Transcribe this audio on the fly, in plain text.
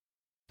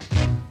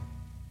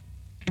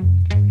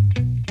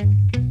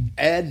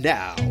And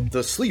now, the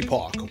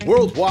Sleephawk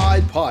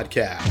Worldwide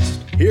Podcast.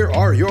 Here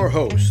are your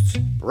hosts,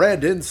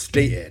 Brandon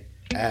Staten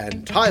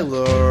and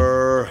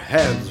Tyler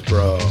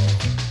Hansbrough.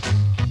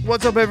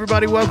 What's up,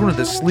 everybody? Welcome to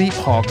the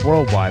Sleephawk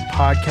Worldwide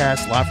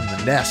Podcast, live from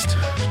the nest.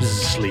 This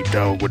is Sleep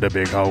Dog with the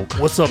Big Hawk.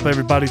 What's up,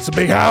 everybody? It's the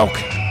Big Hawk.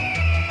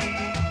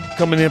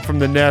 Coming in from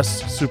the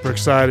nest, super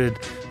excited.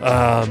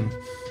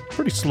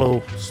 Pretty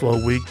slow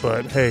week,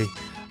 but hey,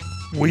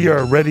 we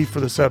are ready for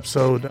this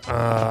episode.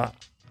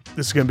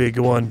 This is going to be a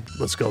good one.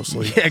 Let's go,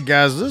 Sleep. Yeah,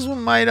 guys, this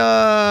one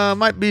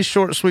might be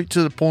short, sweet,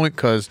 to the point,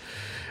 because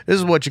this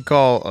is what you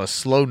call a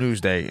slow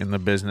news day in the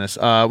business.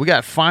 We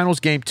got finals.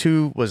 Game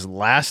 2 was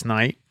last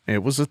night.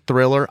 It was a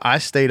thriller. I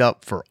stayed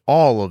up for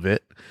all of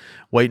it,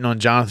 waiting on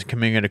Jonathan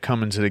Kuminga to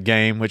come into the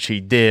game, which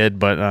he did,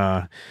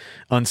 but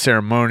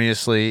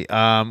unceremoniously.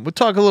 We'll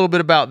talk a little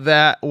bit about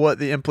that, what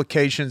the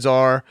implications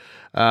are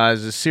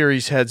as the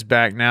series heads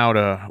back now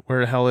to, where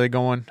the hell are they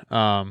going?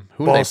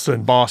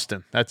 Boston.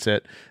 Boston. That's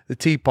it. The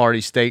Tea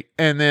Party State.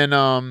 And then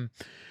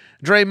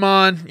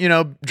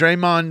Draymond,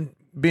 Draymond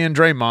being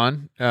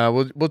Draymond.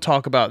 We'll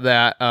talk about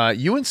that.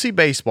 UNC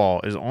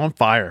baseball is on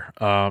fire,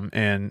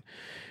 and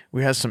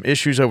we had some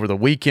issues over the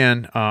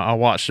weekend. I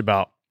watched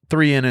about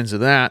 3 innings of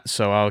that,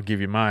 so I'll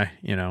give you my,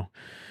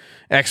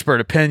 expert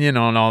opinion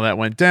on all that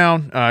went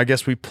down. I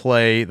guess we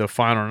play the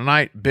final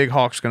tonight. Big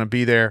Hawk's going to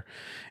be there,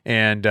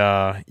 and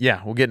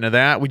we'll get into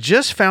that. We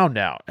just found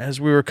out as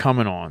we were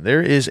coming on,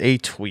 there is a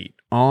tweet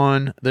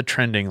on the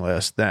trending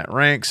list that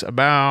ranks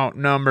about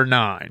number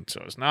 9,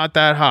 so it's not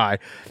that high.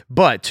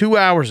 But 2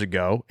 hours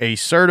ago, a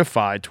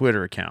certified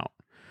Twitter account,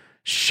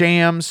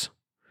 Shams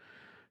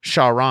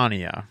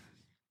Charania,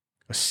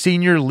 a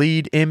senior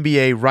lead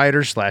NBA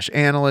writer /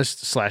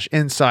 analyst /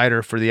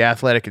 insider for The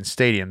Athletic and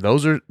Stadium.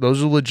 Those are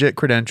legit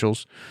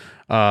credentials.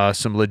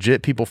 Some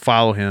legit people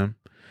follow him.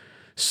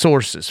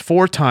 Sources: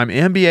 4-time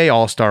NBA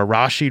All-Star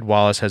Rasheed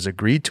Wallace has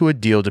agreed to a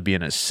deal to be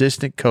an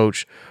assistant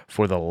coach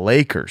for the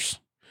Lakers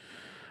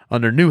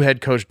under new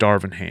head coach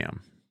Darvin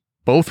Ham.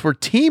 Both were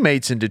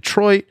teammates in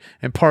Detroit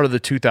and part of the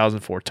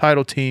 2004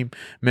 title team.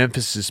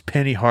 Memphis's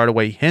Penny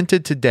Hardaway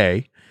hinted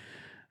today,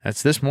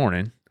 that's this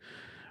morning,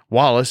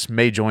 Wallace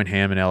may join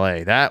Ham in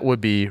LA. That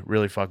would be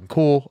really fucking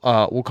cool.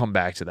 We'll come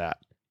back to that.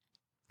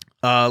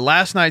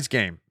 Last night's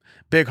game,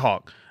 Big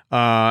Hawk.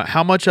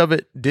 How much of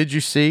it did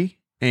you see?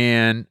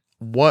 And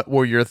what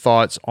were your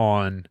thoughts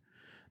on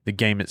the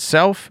game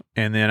itself?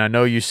 And then I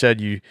know you said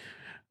you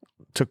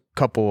took a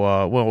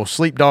couple,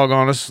 sleep dog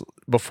on us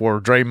before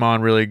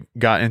Draymond really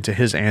got into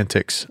his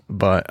antics.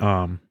 But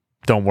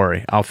don't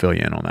worry, I'll fill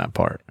you in on that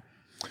part.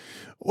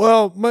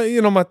 Well,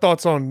 my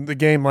thoughts on the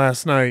game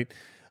last night.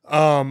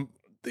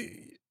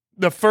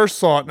 The first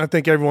thought, and I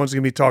think everyone's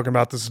going to be talking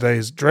about this today,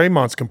 is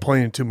Draymond's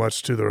complaining too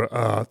much to the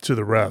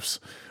refs.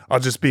 I'll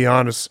just be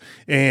honest.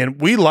 And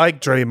we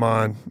like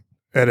Draymond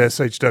at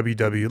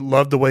SHWW.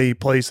 Love the way he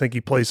plays. Think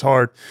he plays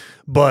hard.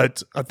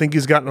 But I think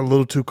he's gotten a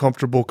little too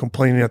comfortable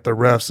complaining at the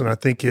refs, and I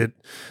think it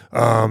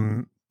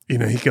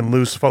he can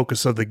lose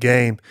focus of the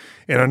game.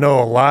 And I know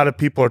a lot of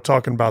people are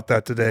talking about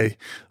that today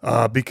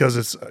because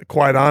it's,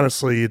 quite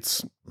honestly,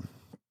 it's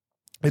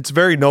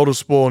very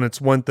noticeable, and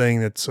it's one thing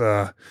that's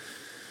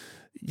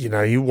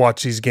you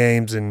watch these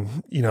games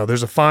and,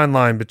 there's a fine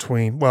line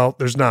between, well,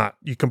 there's not.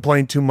 You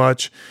complain too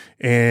much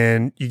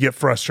and you get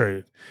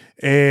frustrated.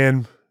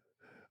 And,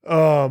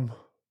 oh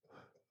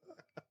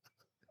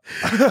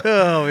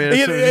man! Do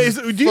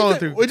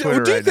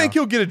you think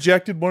he'll get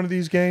ejected one of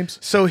these games?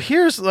 So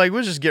here's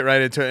we'll just get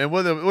right into it. And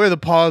where the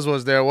pause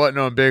was there wasn't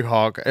on Big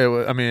Hawk. It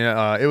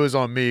was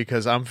on me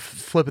because I'm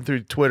flipping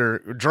through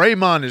Twitter.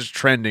 Draymond is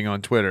trending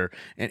on Twitter,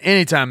 and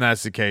anytime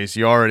that's the case,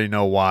 you already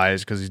know why.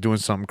 Is because he's doing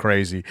something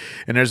crazy.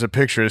 And there's a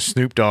picture of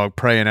Snoop Dogg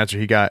praying after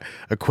he got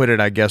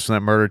acquitted, I guess, from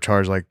that murder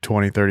charge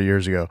 20, 30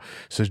 years ago.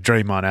 Says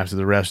Draymond after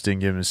the refs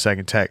didn't give him a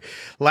second tech.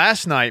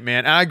 Last night,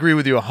 man, I agree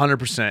with you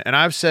 100%. And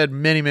I've said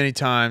many, many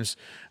times,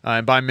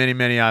 and by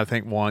many, I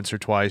think once or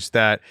twice,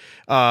 that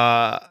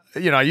I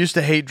used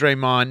to hate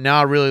Draymond. Now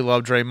I really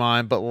love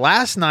Draymond, but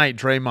last night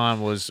Draymond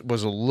was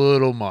a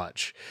little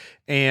much,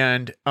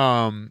 and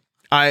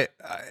I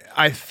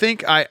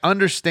think I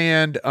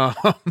understand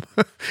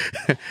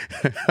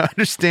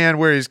understand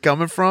where he's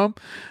coming from.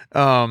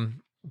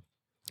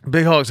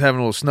 Big Hawk's having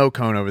a little snow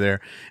cone over there,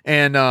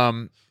 and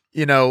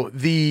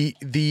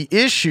the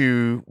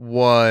issue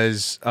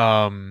was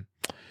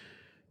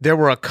there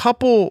were a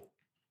couple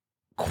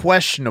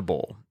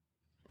questionable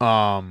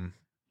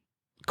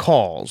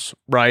calls,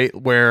 right,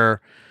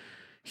 where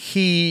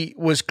he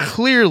was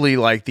clearly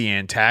the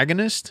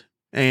antagonist,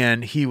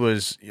 and he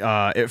was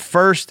at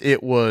first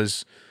it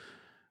was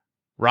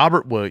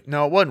Robert Williams.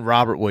 No, it wasn't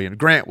Robert Williams.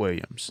 Grant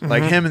Williams.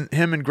 Mm-hmm.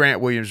 Him and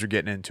Grant Williams were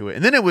getting into it,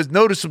 and then it was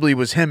noticeably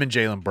him and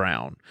Jaylen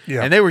Brown,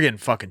 and they were getting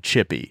fucking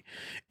chippy.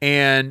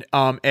 And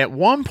at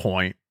one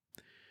point,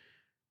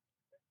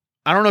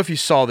 I don't know if you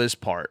saw this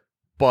part,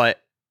 but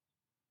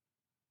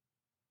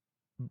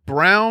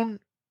Brown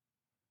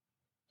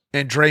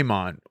and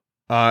Draymond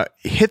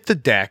hit the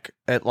deck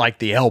at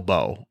the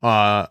elbow,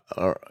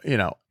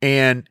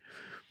 and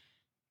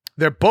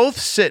they're both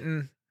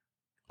sitting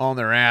on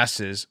their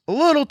asses, a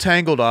little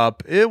tangled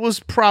up. It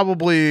was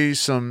probably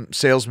some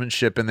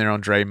salesmanship in there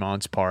on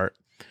Draymond's part.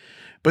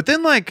 But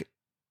then, like,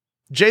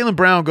 Jaylen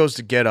Brown goes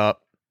to get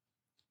up,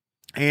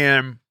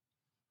 and,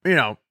 you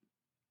know,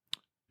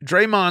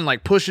 Draymond,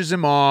 like, pushes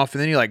him off,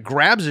 and then he, like,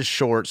 grabs his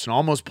shorts and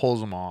almost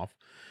pulls him off.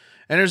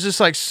 And there's this,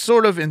 like,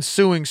 sort of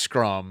ensuing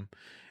scrum,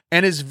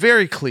 and it's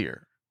very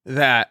clear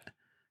that,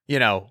 you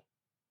know,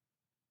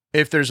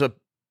 if there's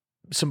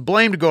some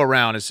blame to go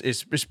around,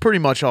 it's pretty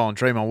much all on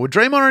Draymond. Well,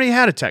 Draymond already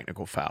had a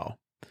technical foul,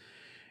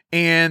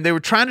 and they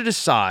were trying to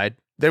decide.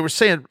 They were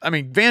saying, I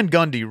mean, Van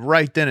Gundy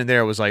right then and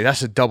there was like,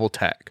 that's a double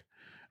tech,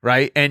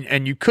 right?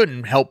 And you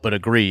couldn't help but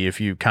agree if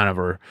you kind of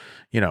are,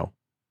 you know,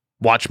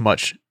 watch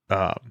much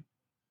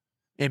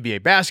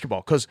NBA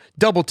basketball, because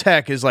double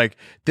tech is like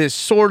this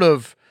sort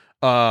of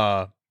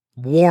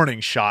warning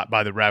shot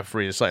by the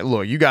referee. It's like,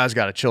 look, you guys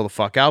got to chill the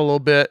fuck out a little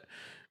bit.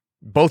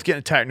 Both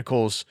getting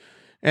technicals.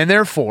 And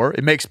therefore,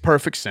 it makes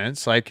perfect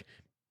sense. Like,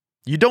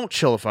 you don't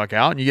chill the fuck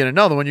out and you get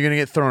another one, you're going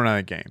to get thrown out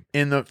of the game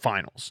in the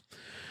finals.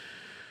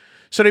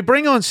 So they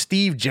bring on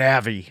Steve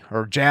Javie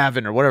or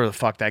Javin or whatever the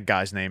fuck that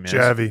guy's name is.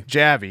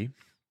 Javie.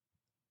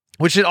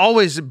 Which it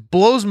always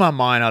blows my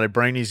mind how they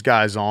bring these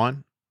guys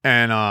on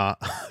and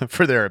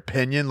for their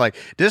opinion. Like,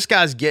 this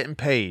guy's getting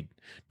paid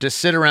to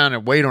sit around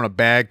and wait on a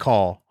bad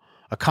call,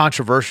 a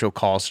controversial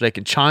call, so they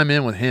can chime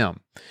in with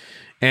him.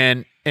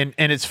 And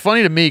it's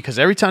funny to me because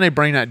every time they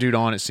bring that dude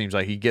on, it seems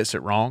like he gets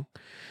it wrong.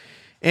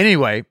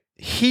 Anyway,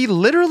 he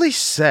literally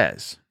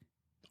says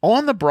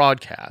on the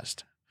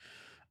broadcast,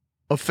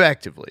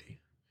 effectively,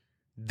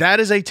 that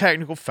is a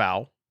technical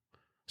foul.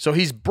 So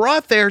he's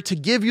brought there to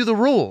give you the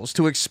rules,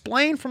 to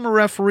explain from a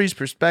referee's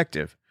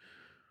perspective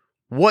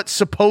what's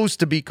supposed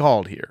to be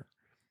called here.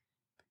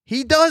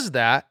 He does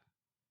that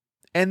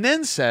and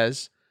then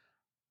says,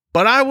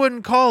 but I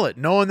wouldn't call it,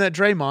 knowing that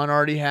Draymond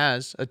already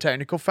has a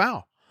technical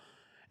foul.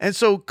 And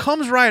so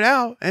comes right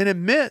out and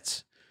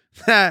admits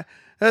that,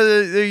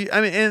 and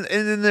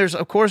then there's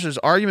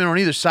argument on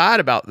either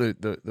side about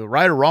the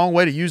right or wrong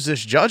way to use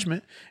this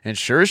judgment. And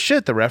sure as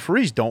shit, the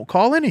referees don't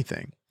call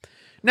anything.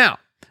 Now,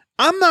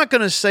 I'm not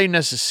going to say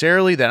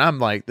necessarily that I'm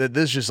like, that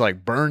this just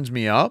like burns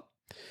me up,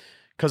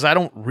 because I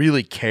don't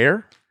really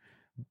care.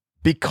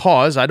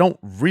 Because I don't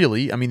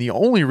really, I mean, the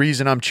only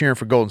reason I'm cheering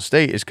for Golden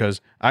State is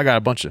because I got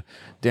a bunch of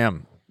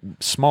damn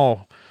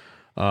small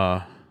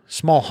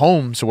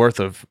homes worth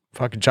of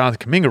fucking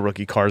Jonathan Kuminga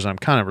rookie cards I'm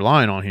kind of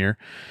relying on here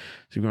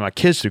to get my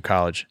kids through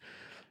college.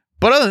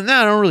 But other than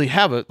that, I don't really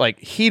have a like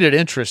heated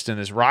interest in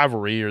this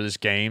rivalry or this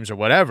games or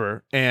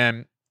whatever.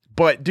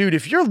 But dude,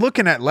 if you're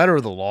looking at letter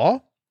of the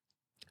law,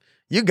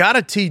 you got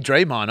to tee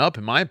Draymond up,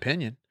 in my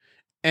opinion.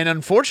 And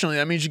unfortunately,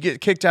 that means you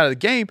get kicked out of the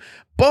game.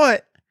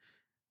 But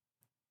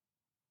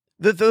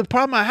the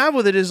problem I have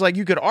with it is, like,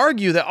 you could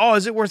argue that, oh,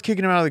 is it worth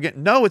kicking him out of the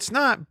game? No, it's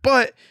not.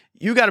 But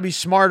you got to be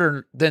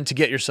smarter than to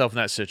get yourself in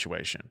that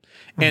situation.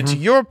 Mm-hmm. And to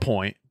your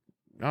point,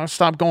 I'll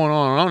stop going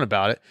on and on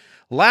about it.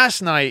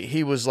 Last night,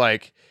 he's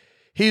like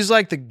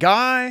the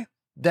guy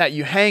that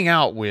you hang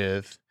out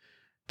with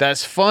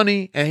that's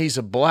funny and he's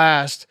a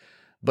blast.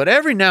 But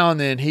every now and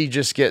then he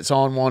just gets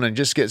on one and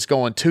just gets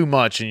going too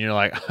much. And you're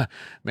like,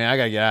 man, I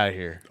got to get out of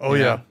here. Oh,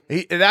 yeah.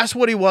 That's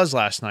what he was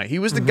last night. He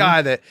was the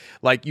guy that,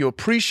 like, you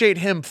appreciate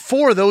him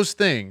for those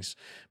things,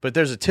 but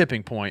there's a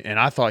tipping point, and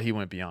I thought he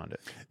went beyond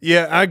it.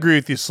 Yeah, I agree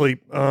with you,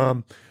 Sleep.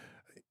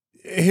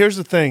 Here's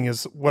the thing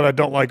is what I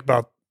don't like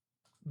about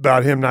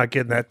him not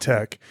getting that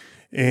tech,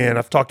 and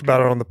I've talked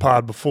about it on the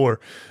pod before.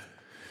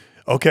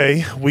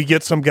 Okay, we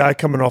get some guy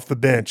coming off the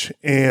bench,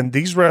 and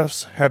these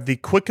refs have the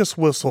quickest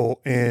whistle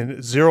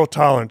and zero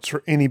tolerance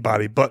for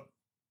anybody, but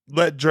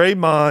let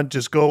Draymond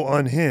just go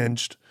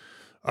unhinged.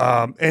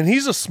 And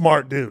he's a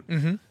smart dude.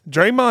 Mm-hmm.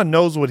 Draymond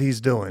knows what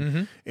he's doing.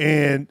 Mm-hmm.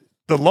 And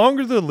the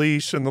longer the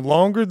leash and the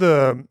longer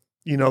they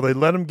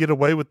let him get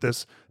away with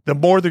this, the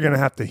more they're going to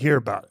have to hear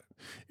about it.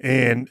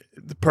 And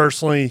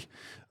personally,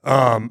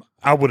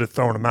 I would have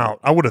thrown him out.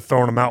 I would have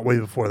thrown him out way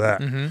before that.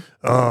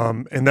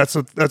 Mm-hmm. And that's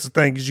the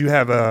thing, is you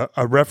have a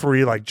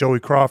referee like Joey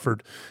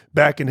Crawford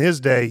back in his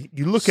day.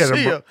 You look at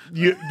him,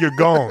 you're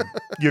gone.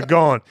 You're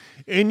gone.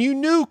 And you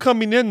knew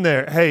coming in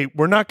there, hey,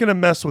 we're not going to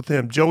mess with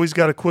him. Joey's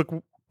got a quick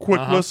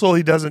whistle.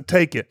 He doesn't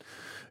take it.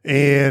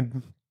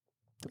 And,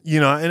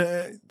 you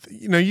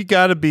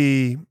got to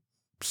be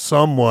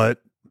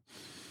somewhat,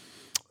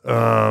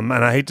 and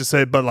I hate to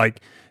say it, but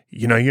like,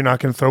 you're not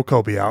going to throw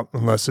Kobe out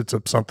unless it's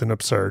something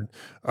absurd.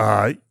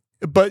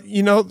 But,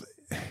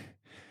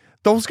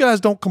 those guys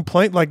don't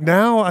complain. Like,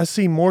 now I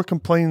see more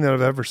complaining than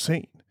I've ever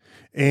seen.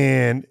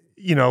 And,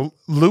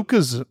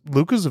 Luka's a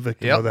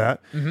victim of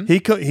that.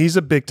 Mm-hmm. He's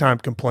a big-time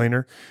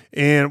complainer.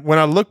 And when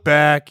I look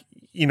back,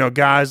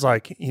 guys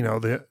like,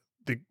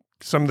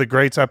 some of the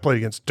greats I played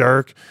against,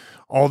 Dirk,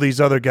 all these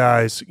other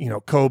guys,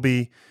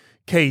 Kobe,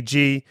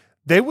 KG,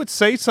 they would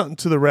say something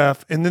to the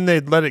ref and then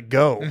they'd let it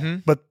go. Mm-hmm.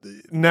 But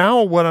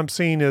now what I'm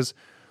seeing is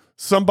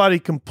somebody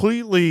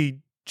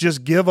completely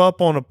just give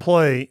up on a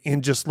play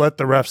and just let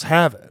the refs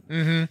have it.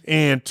 Mm-hmm.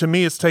 And to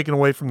me, it's taken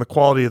away from the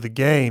quality of the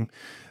game.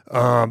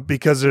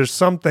 because there's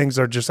some things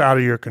that are just out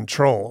of your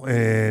control,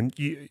 and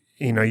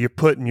you're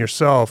putting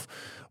yourself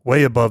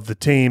way above the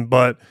team.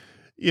 But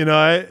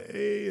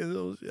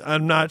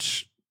I'm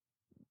not.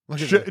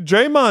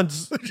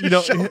 Draymond's,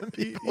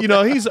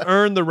 he's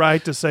earned the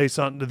right to say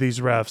something to these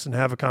refs and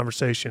have a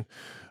conversation,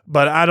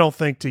 but I don't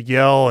think to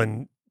yell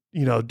and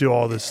do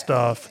all this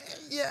stuff.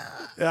 Yeah.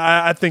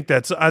 I think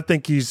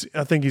he's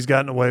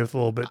gotten away with a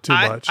little bit too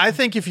much. I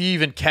think if you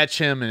even catch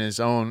him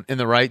in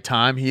the right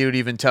time, he would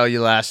even tell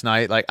you last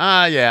night, like,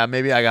 yeah,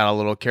 maybe I got a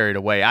little carried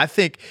away. I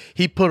think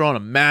he put on a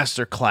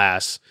master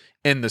class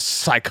in the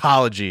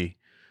psychology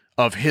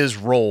of his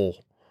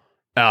role,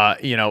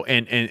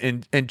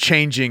 and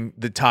changing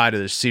the tide of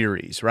the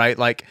series, right?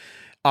 Like,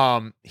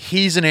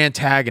 he's an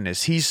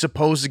antagonist. He's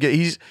supposed to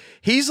get,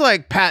 he's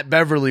like Pat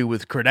Beverly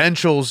with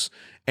credentials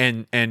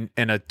and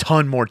a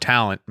ton more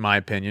talent, in my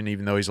opinion,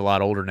 even though he's a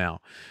lot older now.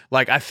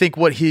 Like, I think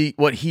what he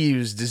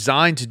was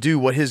designed to do,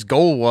 what his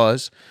goal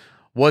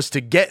was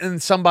to get in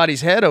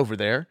somebody's head over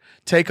there,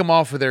 take them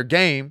off of their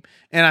game,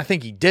 and I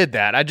think he did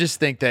that. I just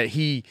think that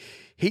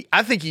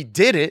I think he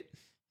did it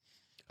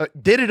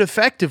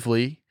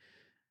effectively,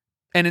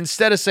 and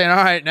instead of saying, all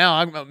right,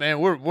 now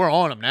we're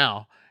on him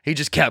now, he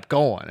just kept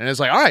going, and it's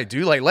like, all right,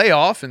 dude, like, lay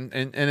off and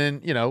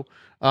then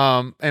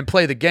and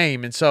play the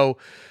game. And so,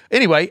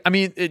 anyway, I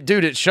mean,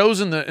 it shows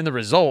in the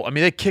result. I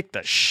mean, they kicked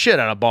the shit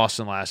out of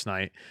Boston last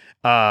night.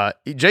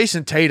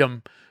 Jason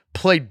Tatum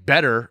played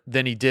better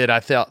than he did,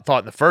 I thought,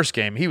 in the first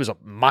game. He was a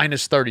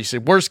minus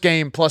 36, worst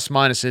game plus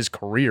minus his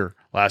career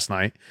last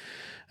night.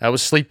 That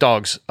was Sleep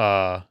Dog's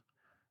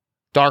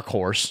dark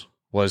horse,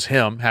 was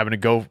him having to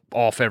go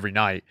off every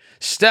night.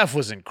 Steph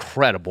was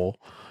incredible.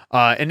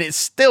 And it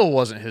still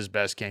wasn't his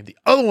best game. The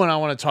other one I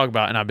want to talk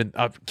about, and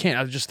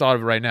I just thought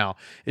of it right now,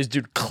 is,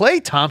 dude,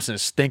 Klay Thompson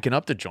is stinking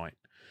up the joint.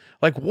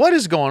 Like, what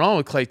is going on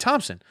with Klay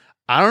Thompson?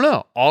 I don't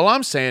know. All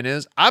I'm saying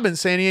is, I've been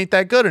saying he ain't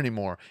that good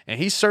anymore, and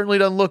he certainly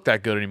doesn't look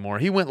that good anymore.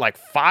 He went like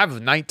 5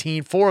 of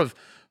 19, 4 of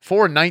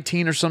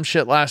 19 or some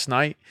shit last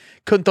night.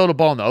 Couldn't throw the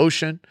ball in the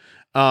ocean.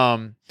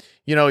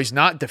 He's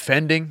not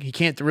defending. He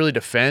can't really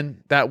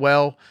defend that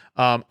well.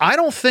 I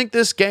don't think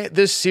this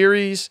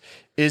series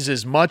is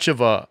as much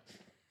of a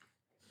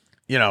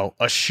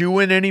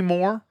shoo-in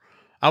anymore.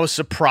 I was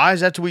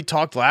surprised after we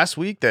talked last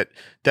week that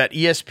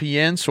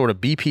ESPN sort of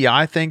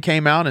BPI thing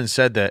came out and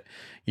said that,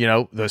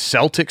 the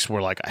Celtics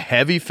were like a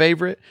heavy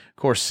favorite. Of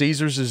course,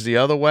 Caesars is the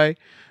other way.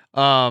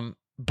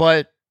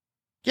 But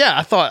yeah,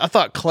 I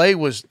thought Klay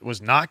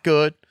was not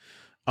good.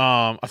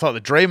 I thought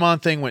the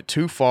Draymond thing went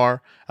too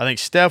far. I think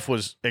Steph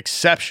was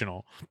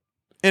exceptional.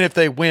 And if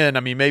they win, I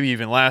mean, maybe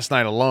even last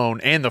night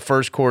alone and the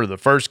first quarter of the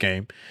first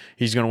game,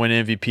 he's going to win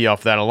MVP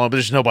off that alone. But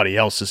there's nobody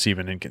else that's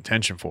even in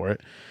contention for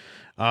it.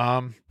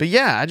 But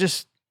yeah,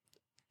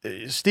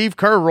 Steve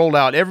Kerr rolled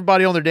out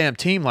everybody on their damn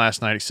team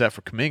last night except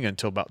for Kuminga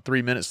until about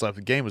 3 minutes left.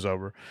 The game was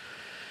over.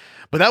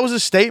 But that was a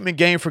statement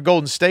game for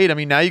Golden State. I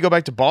mean, now you go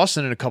back to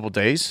Boston in a couple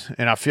days,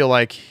 and I feel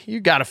like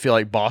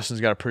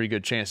Boston's got a pretty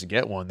good chance to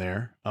get one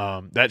there.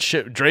 That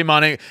shit,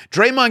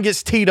 Draymond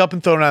gets teed up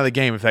and thrown out of the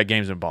game if that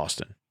game's in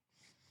Boston.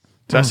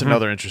 So that's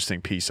another interesting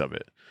piece of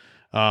it.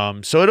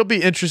 So it'll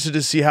be interesting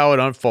to see how it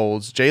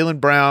unfolds. Jaylen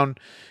Brown,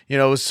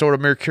 is sort of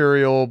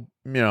mercurial.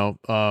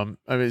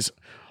 It's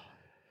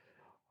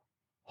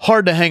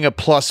hard to hang a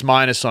plus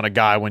minus on a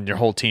guy when your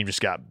whole team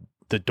just got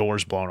the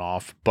doors blown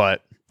off.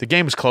 But the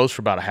game was close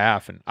for about a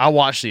half, and I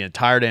watched the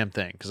entire damn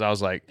thing because I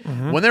was like,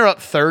 when they're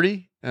up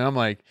 30, and I'm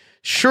like,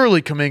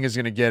 surely Kuminga's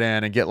going to get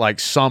in and get like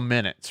some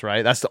minutes,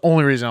 right? That's the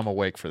only reason I'm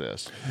awake for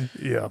this.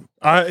 Yeah.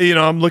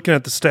 I'm looking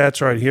at the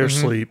stats right here,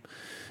 Sleep.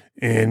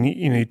 And,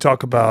 you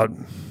talk about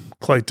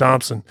Klay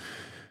Thompson.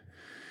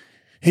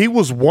 He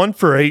was 1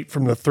 for 8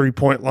 from the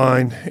 3-point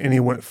line, and he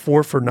went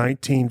 4 for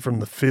 19 from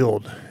the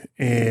field.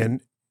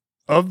 And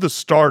of the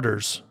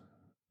starters,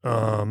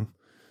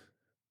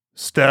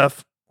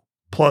 Steph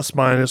plus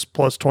minus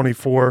plus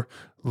 24,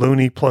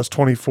 Looney plus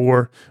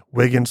 24,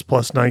 Wiggins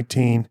plus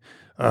 19,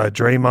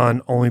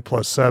 Draymond only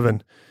plus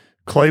 7.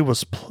 Klay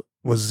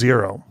was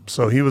 0,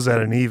 so he was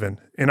at an even.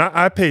 And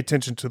I pay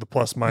attention to the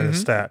plus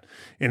minus stat.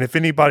 And if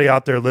anybody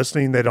out there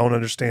listening, they don't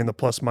understand the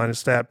plus minus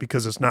stat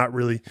because it's not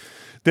really,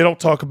 they don't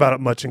talk about it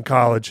much in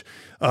college.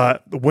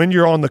 When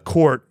you're on the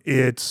court,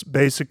 it's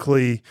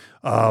basically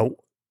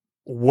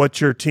what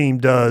your team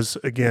does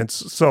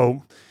against.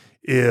 So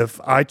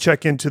if I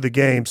check into the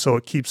game, so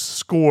it keeps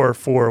score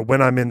for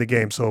when I'm in the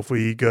game. So if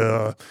we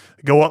go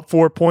up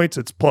 4 points,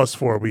 it's plus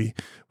 4. We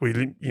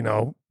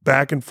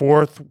back and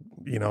forth,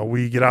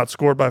 we get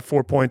outscored by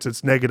 4 points,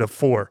 it's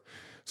 -4.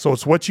 So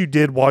it's what you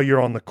did while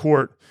you're on the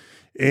court.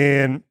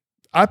 And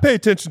I pay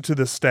attention to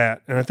this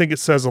stat, and I think it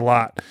says a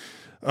lot.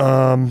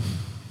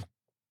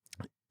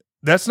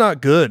 That's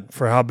not good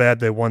for how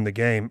bad they won the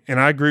game. And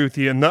I agree with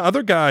you. And the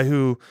other guy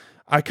who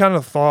I kind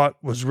of thought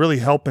was really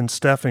helping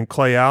Steph and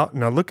Klay out,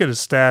 and I look at his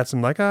stats and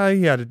I'm like,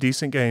 he had a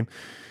decent game,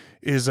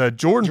 is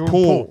Jordan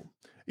Poole.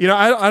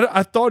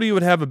 I thought he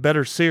would have a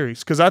better series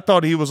because I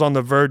thought he was on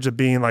the verge of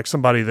being like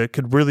somebody that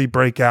could really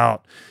break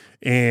out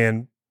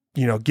and,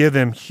 give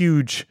them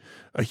huge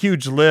a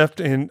huge lift.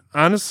 And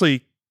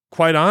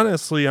quite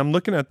honestly, I'm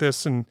looking at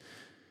this and,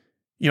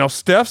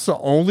 Steph's the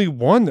only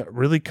one that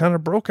really kind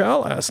of broke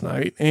out last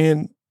night.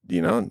 And,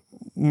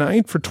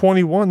 9 for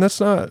 21, that's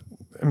not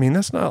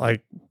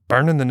like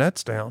burning the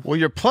nets down. Well,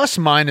 your plus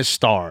minus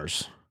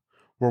stars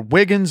were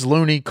Wiggins,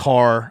 Looney,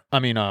 Curry,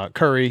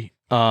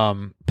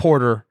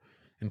 Porter,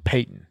 and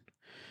Peyton.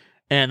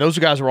 And those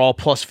guys were all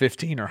plus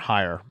 15 or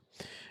higher.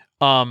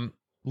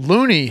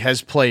 Looney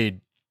has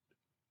played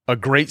a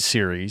great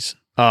series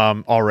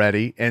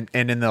already. And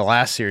in the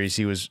last series,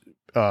 he was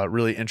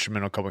really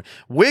instrumental.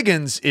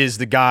 Wiggins is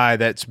the guy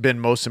that's been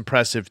most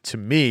impressive to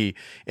me.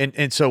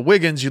 And so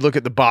Wiggins, you look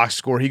at the box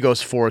score, he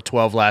goes 4 of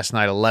 12 last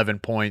night, 11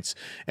 points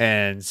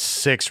and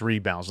 6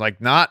 rebounds. Like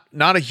not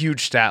a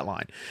huge stat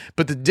line.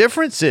 But the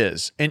difference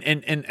is,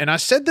 and I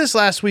said this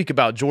last week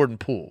about Jordan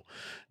Poole.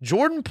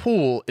 Jordan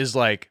Poole is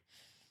like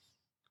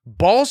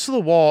balls to the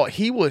wall.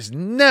 He was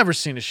never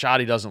seen a shot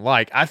he doesn't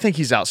like. I think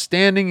he's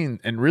outstanding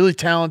and really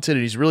talented,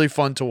 and he's really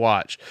fun to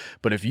watch.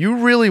 But if you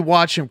really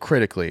watch him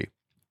critically,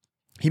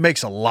 he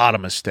makes a lot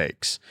of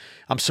mistakes.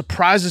 I'm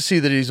surprised to see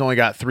that he's only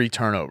got 3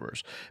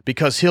 turnovers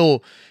because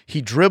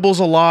he dribbles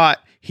a lot.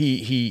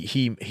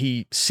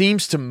 He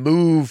seems to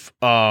move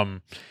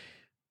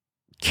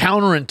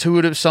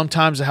counterintuitive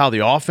sometimes to how the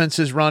offense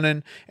is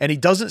running, and he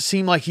doesn't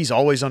seem like he's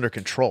always under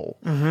control.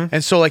 Mm-hmm.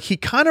 And so like he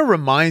kind of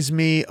reminds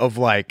me of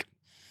like,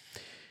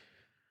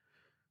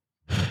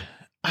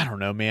 I don't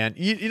know, man.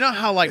 You know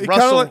how like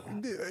Russell.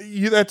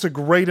 That's a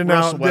great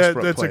analogy.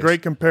 That's a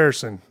great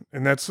comparison,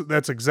 and that's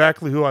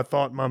exactly who I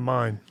thought in my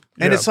mind.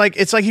 And it's like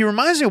he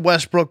reminds me of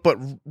Westbrook, but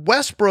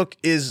Westbrook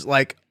is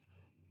like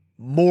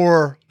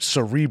more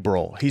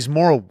cerebral. He's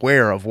more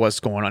aware of what's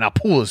going on. Now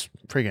Poole is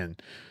freaking,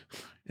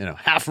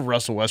 half of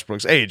Russell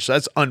Westbrook's age, so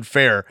that's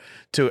unfair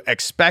to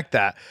expect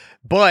that.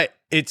 But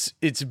it's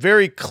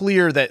very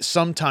clear that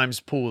sometimes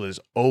Poole is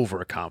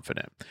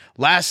overconfident.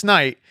 Last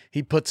night,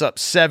 he puts up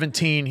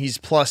 17. He's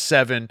plus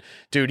 7.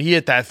 Dude, he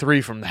hit that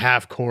 3 from the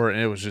half court,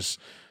 and it was just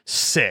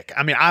sick.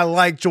 I mean, I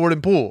like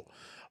Jordan Poole,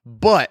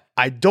 but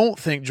I don't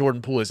think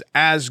Jordan Poole is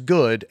as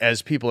good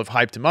as people have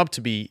hyped him up to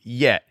be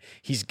yet.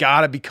 He's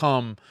got to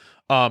become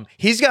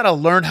he's got to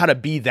learn how to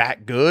be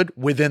that good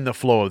within the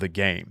flow of the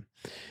game.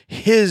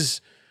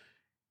 His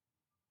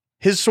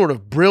sort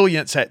of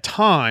brilliance at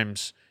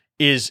times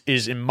is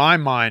in my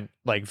mind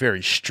like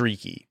very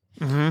streaky.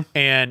 Mm-hmm.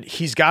 And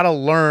he's got to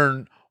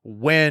learn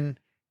when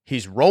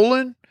he's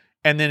rolling,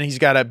 and then he's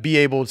got to be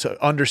able to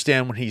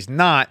understand when he's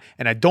not.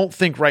 And I don't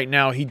think right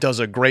now he does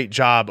a great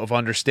job of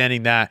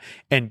understanding that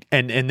and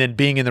then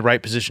being in the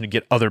right position to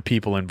get other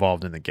people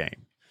involved in the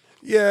game.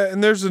 Yeah,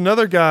 and there's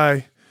another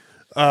guy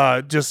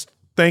just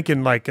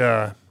thinking like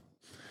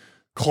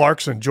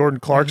Clarkson, Jordan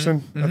Clarkson,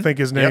 mm-hmm. I think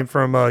his name,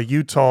 from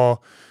Utah.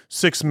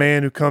 6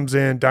 man who comes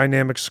in,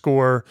 dynamic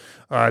scorer,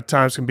 at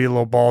times can be a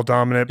little ball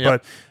dominant. Yep.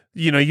 But,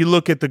 you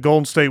look at the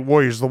Golden State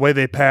Warriors, the way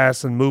they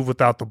pass and move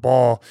without the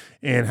ball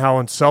and how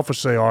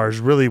unselfish they are is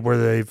really where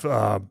they've,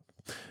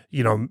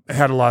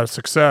 had a lot of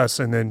success.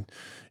 And then,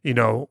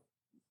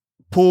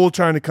 Poole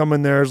trying to come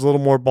in there is a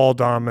little more ball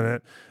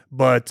dominant.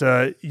 But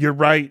you're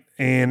right.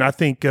 And I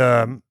think,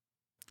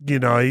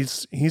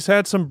 he's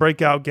had some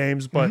breakout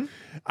games. But mm-hmm.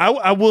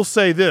 I will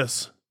say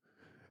this.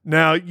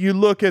 Now you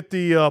look at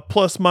the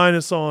plus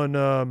minus on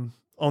the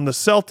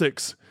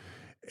Celtics,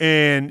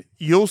 and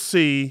you'll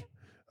see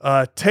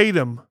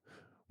Tatum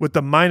with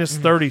the minus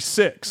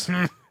 36,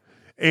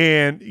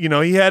 and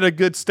he had a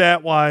good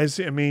stat wise.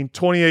 I mean,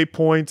 28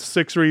 points,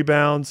 6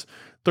 rebounds,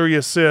 3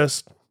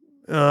 assists,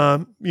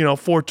 4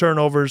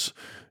 turnovers.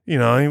 We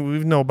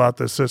know about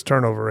the assist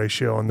turnover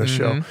ratio on this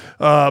show,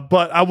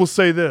 but I will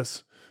say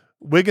this: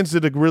 Wiggins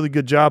did a really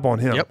good job on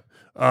him. Yep.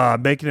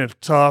 Making it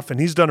tough, and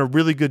he's done a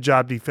really good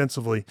job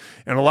defensively.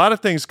 And a lot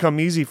of things come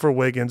easy for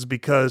Wiggins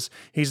because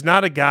he's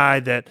not a guy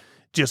that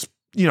just,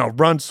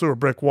 runs through a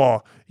brick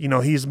wall.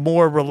 He's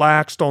more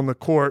relaxed on the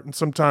court, and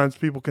sometimes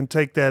people can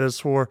take that as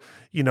for,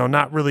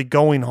 not really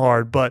going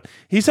hard. But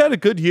he's had a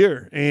good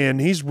year, and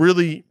he's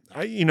really,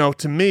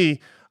 to me,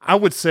 I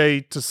would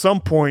say to some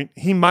point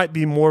he might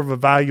be more of a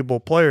valuable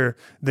player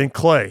than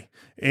Klay.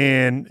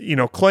 And,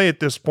 Klay at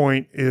this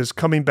point is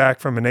coming back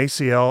from an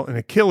ACL and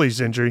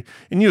Achilles injury,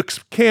 and you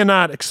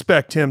cannot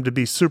expect him to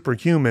be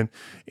superhuman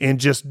and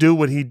just do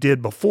what he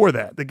did before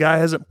that. The guy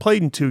hasn't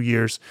played in 2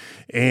 years,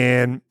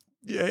 and,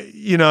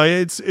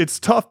 it's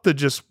tough to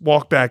just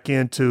walk back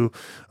into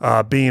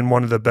being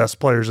one of the best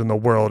players in the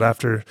world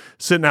after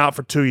sitting out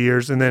for 2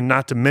 years, and then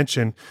not to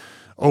mention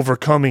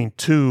overcoming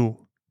 2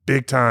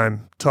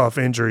 big-time tough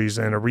injuries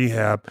and a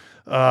rehab.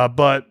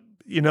 But,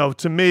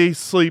 to me,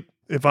 sleep,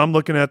 if I'm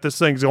looking at this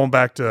thing going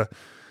back to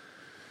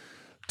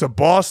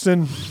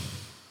Boston,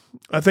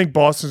 I think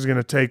Boston's going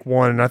to take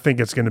one, and I think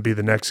it's going to be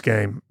the next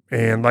game.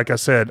 And like I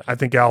said, I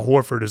think Al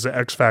Horford is the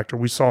X factor.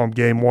 We saw him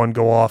game 1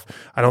 go off.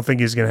 I don't think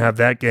he's going to have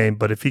that game,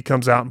 but if he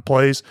comes out and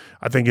plays,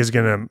 I think he's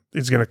going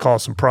to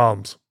cause some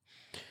problems.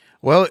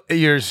 Well,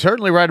 you're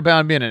certainly right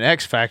about him being an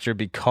X factor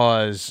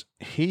because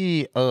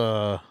he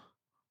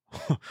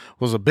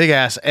was a big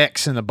ass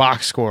X in the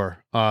box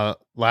score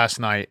last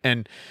night.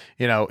 And,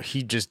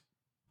 he just,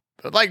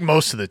 like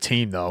most of the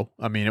team though,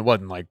 I mean, it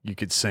wasn't like you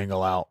could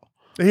single out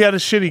He had a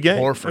shitty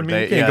game. Horford.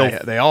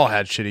 They all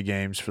had shitty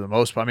games for the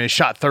most part. I mean, it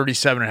shot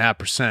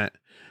 37.5%.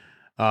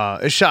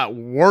 It shot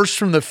worse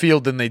from the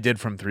field than they did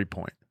from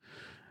 3-point.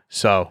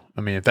 So,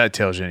 I mean, if that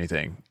tells you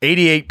anything,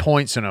 88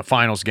 points in a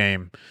finals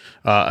game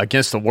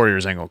against the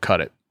Warriors ain't gonna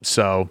cut it.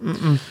 So,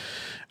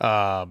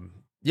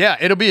 yeah,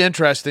 it'll be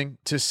interesting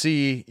to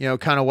see,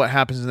 kind of what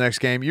happens in the next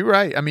game. You're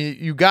right. I mean,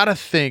 you got to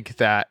think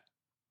that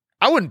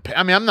I'm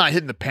not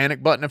hitting the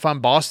panic button if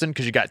I'm Boston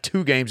because you got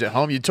 2 games at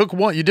home. You took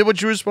one. You did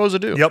what you were supposed to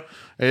do.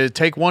 Yep.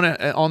 Take one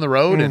on the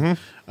road, and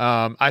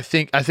I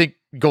think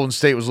Golden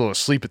State was a little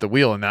asleep at the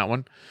wheel in that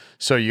one.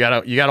 So you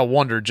gotta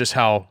wonder just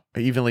how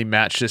evenly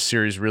matched this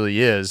series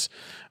really is.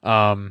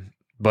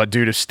 But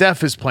dude, if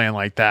Steph is playing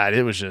like that,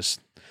 it was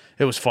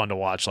fun to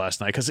watch last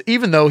night because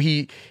even though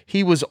he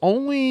was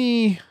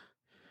only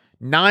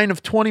 9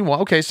 of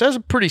 21, okay, so that's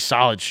a pretty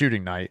solid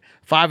shooting night.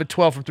 5 of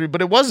 12 from 3,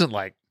 but it wasn't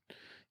like,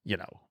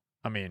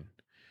 I mean,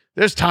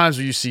 there's times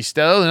where you see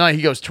Steph. The other night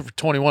he goes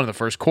 21 in the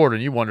first quarter,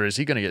 and you wonder, is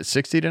he going to get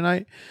 60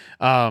 tonight?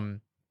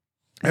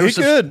 He's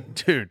good,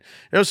 dude.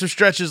 There was some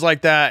stretches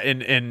like that,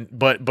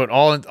 but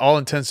all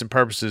intents and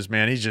purposes,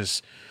 man, he's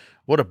just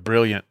what a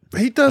brilliant.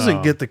 He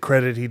doesn't get the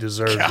credit he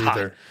deserves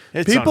either.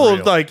 People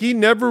unreal. You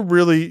never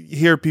really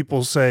hear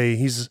people say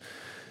he's.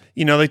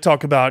 They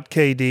talk about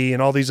KD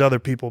and all these other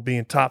people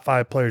being top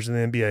 5 players in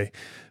the NBA.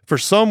 For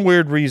some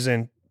weird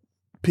reason,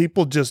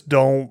 people just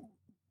don't.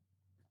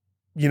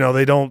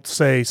 They don't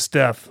say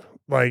Steph.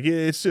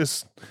 It's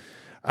just,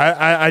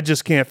 I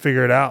just can't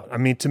figure it out. I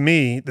mean, to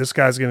me, this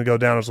guy's going to go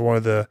down as one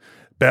of the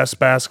best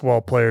basketball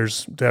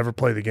players to ever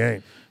play the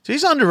game. So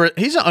he's an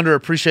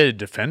underappreciated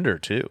defender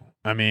too.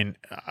 I mean,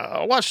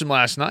 I watched him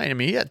last night. I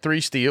mean, he had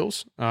 3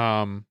 steals. He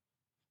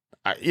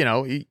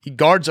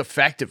guards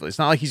effectively. It's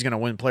not like he's going to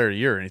win Player of the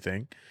Year or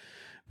anything.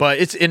 But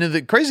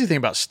the crazy thing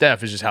about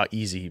Steph is just how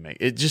easy he makes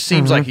it. Just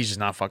seems like he's just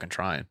not fucking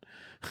trying.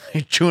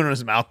 He's chewing on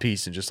his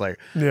mouthpiece and just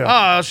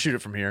I'll shoot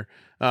it from here.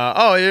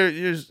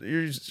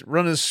 You're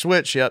running a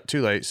switch. Yep,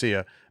 too late. See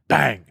ya.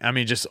 Bang. I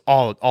mean, just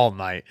all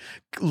night.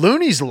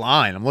 Looney's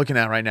line, I'm looking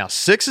at right now,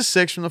 6 of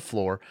 6 from the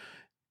floor,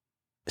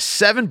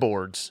 7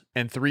 boards,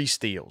 and 3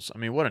 steals. I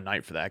mean, what a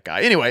night for that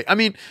guy. Anyway, I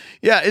mean,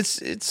 yeah,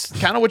 it's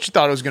kind of what you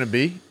thought it was going to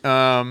be.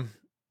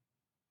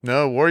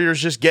 No,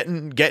 Warriors just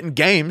getting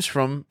games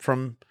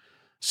from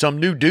some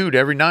new dude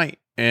every night,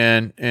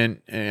 and I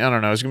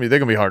don't know. They're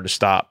gonna be hard to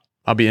stop.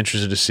 I'll be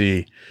interested to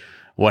see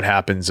what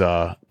happens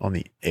on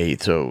the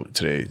 8th. So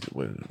today,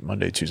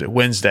 Monday, Tuesday,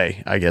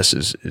 Wednesday, I guess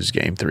is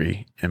game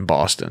 3 in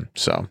Boston.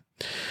 So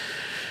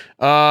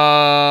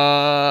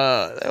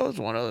that was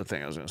one other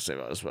thing I was going to say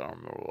about this, but I don't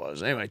remember what it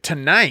was. Anyway,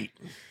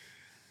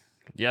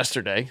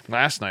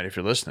 last night, if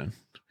you're listening,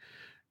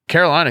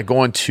 Carolina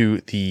going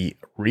to the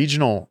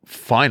regional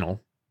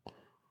final,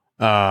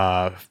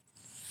 4th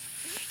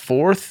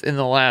in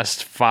the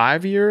last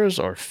 5 years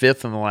or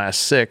 5th in the last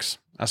 6.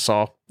 I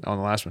saw on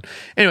the last one.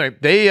 Anyway,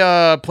 they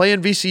play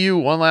in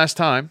VCU one last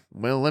time.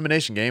 Win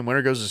elimination game.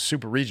 Winner goes to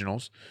Super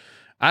Regionals.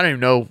 I didn't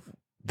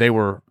think they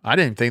were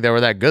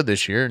that good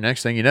this year.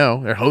 Next thing you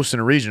know, they're hosting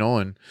a regional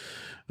and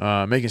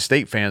making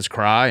state fans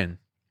cry. And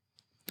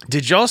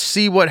did y'all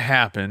see what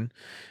happened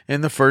in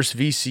the first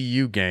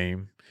VCU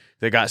game?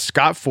 They got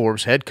Scott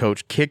Forbes, head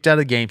coach, kicked out of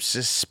the game,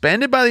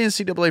 suspended by the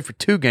NCAA for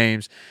 2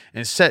 games,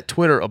 and set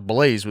Twitter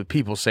ablaze with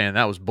people saying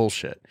that was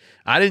bullshit.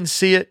 I didn't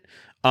see it.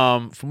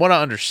 From what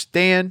I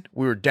understand,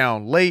 we were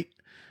down late.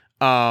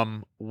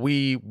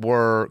 We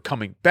were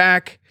coming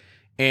back,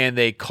 and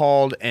they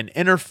called an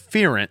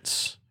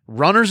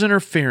runner's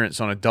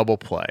interference on a double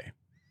play.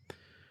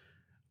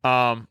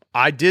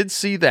 I did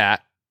see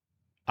that.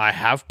 I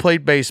have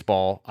played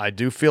baseball. I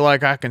do feel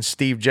like I can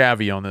Steve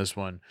Javy on this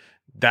one.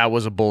 That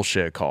was a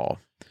bullshit call.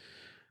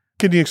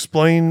 Can you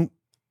explain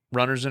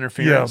runner's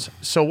interference? Yeah.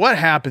 So what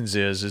happens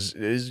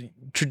is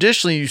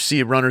traditionally you see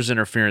a runner's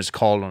interference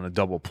called on a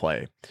double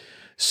play.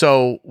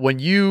 So when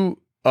you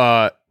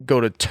go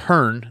to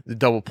turn the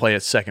double play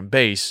at second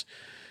base,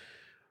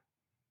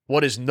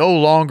 what is no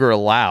longer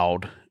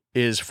allowed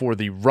is for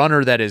the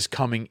runner that is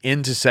coming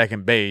into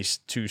second base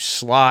to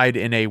slide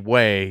in a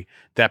way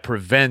that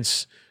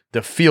prevents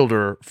the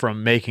fielder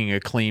from making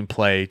a clean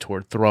play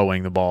toward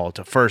throwing the ball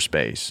to first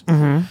base.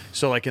 Mm-hmm.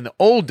 So like in the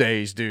old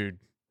days, dude,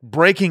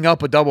 breaking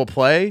up a double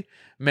play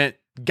meant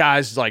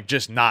guys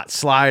just not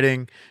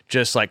sliding,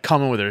 just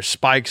coming with their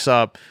spikes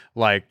up.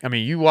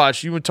 You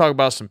would talk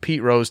about some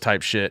Pete Rose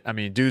type shit. I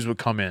mean, dudes would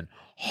come in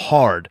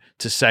hard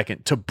to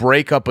second to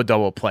break up a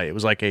double play. It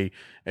was like a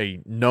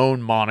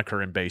known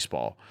moniker in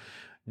baseball.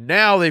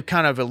 Now they've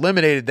kind of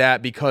eliminated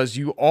that because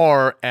you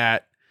are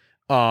at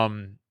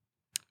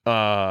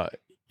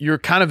you're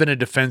kind of in a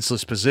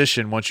defenseless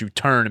position once you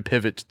turn and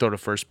pivot to throw to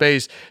first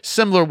base.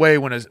 Similar way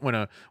when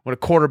a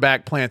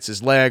quarterback plants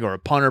his leg or a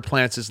punter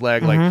plants his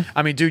leg.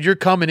 Mm-hmm. Dude, you're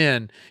coming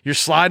in, you're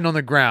sliding on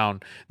the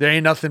ground. There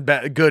ain't nothing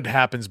good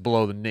happens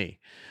below the knee.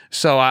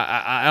 So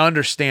I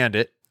understand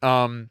it.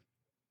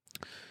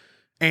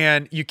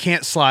 And you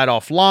can't slide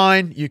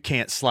offline. You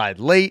can't slide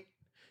late.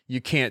 You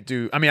can't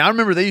do. I mean, I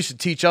remember they used to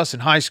teach us in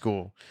high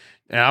school,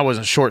 and I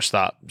wasn't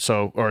shortstop,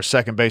 or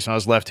second baseman. I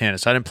was left-handed,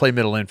 so I didn't play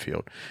middle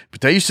infield.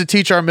 But they used to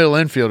teach our middle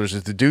infielders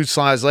if the dude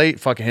slides late,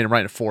 fucking hit him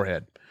right in the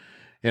forehead.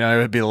 You know,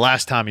 it would be the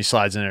last time he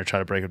slides in there to try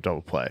to break up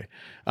double play.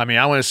 I mean,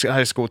 I went to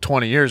high school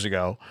 20 years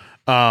ago.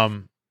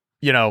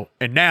 You know,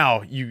 and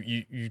now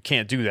you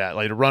can't do that.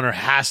 Like, the runner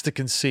has to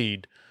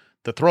concede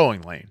the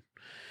throwing lane.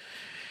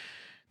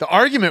 The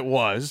argument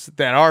was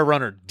that our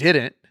runner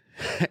didn't,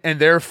 and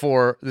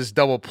therefore this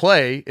double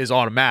play is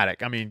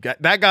automatic. I mean,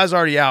 that guy's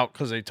already out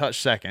because they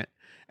touched second,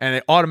 and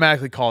they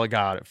automatically call the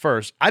guy out at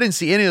first. I didn't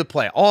see any of the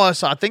play. All I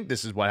saw, I think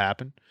this is what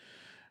happened,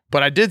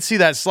 but I did see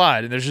that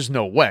slide, and there's just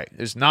no way.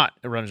 It's not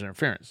a runner's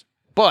interference.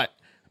 But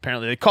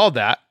apparently they called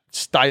that,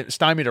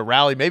 stymied a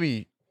rally,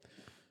 maybe.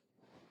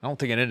 I don't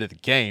think it ended the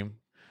game,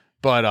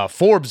 but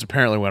Forbes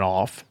apparently went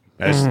off,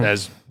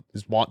 as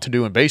is wont to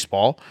do in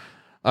baseball.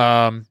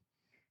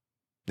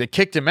 They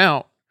kicked him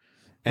out,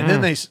 and then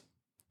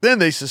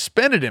they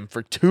suspended him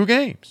for 2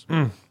 games.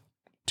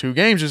 2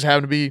 games just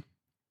happened to be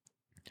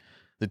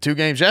the 2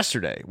 games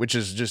yesterday, which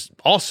is just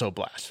also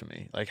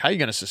blasphemy. Like, how are you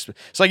going to suspend?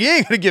 It's like, you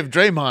ain't going to give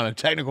Draymond a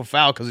technical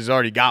foul because he's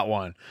already got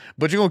one,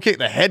 but you're going to kick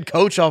the head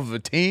coach off of a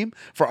team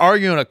for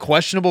arguing a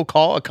questionable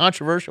call, a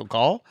controversial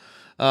call.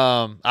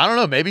 I don't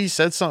know. Maybe he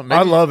said something. Maybe,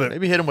 I love it.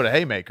 Maybe hit him with a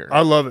haymaker.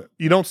 I love it.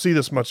 You don't see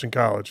this much in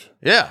college.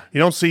 Yeah. You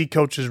don't see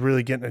coaches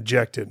really getting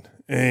ejected.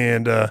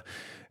 And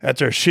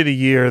after a shitty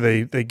year,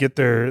 they get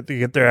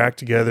their act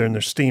together and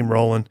they're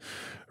steamrolling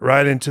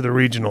right into the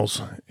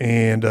regionals.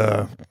 And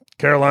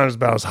Carolina's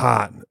about as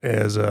hot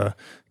as a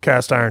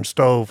cast iron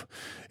stove.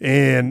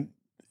 And,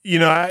 you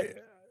know,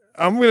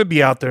 I'm going to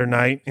be out there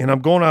tonight, and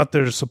I'm going out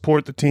there to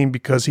support the team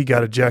because he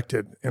got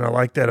ejected, and I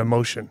like that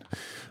emotion.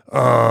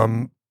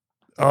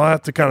 I'll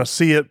have to kind of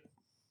see it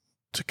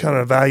to kind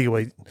of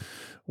evaluate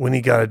when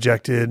he got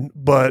ejected.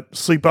 But,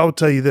 Sleep, I will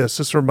tell you this.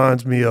 This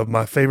reminds me of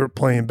my favorite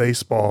play in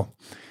baseball.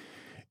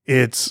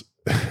 It's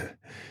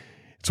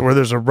where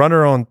there's a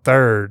runner on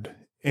third,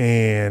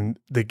 and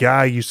the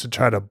guy used to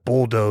try to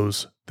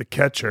bulldoze the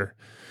catcher.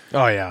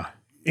 Oh, yeah.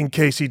 In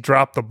case he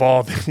dropped the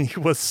ball, then he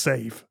was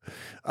safe.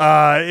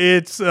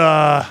 They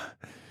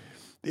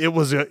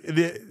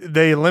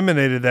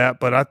eliminated that,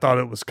 but I thought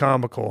it was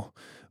comical.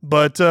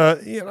 But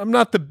you know, I'm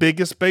not the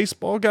biggest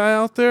baseball guy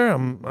out there.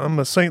 I'm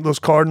a St. Louis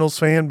Cardinals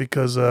fan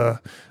because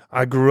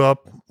I grew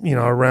up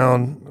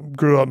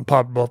in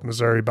Poplar Bluff,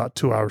 Missouri, about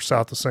 2 hours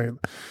south of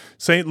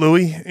St.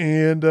 Louis,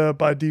 and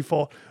by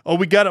default,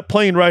 we got it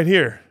playing right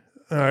here.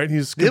 All right,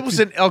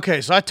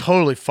 okay. So I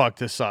totally fucked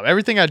this up.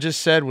 Everything I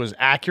just said was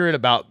accurate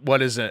about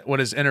what is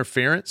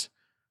interference,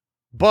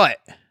 but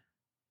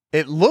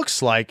it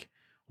looks like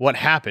what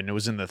happened. It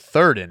was in the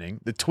 3rd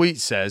inning. The tweet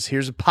says,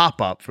 "Here's a pop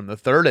up from the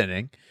 3rd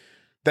inning."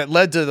 That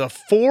led to the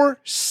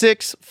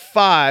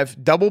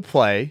 4-6-5 double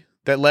play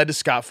that led to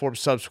Scott Forbes'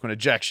 subsequent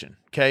ejection.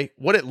 Okay.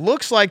 What it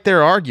looks like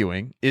they're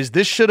arguing is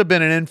this should have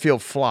been an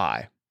infield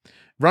fly.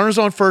 Runners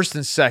on first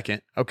and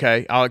second.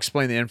 Okay. I'll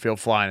explain the infield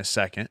fly in a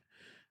second.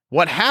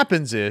 What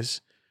happens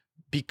is,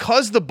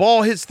 because the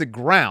ball hits the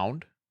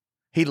ground,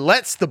 he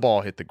lets the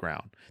ball hit the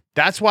ground.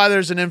 That's why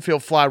there's an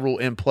infield fly rule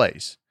in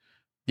place.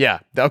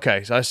 Yeah.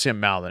 Okay. So I see him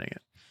mouthing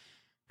it.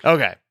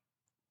 Okay.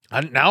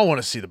 Now I want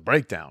to see the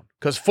breakdown,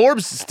 because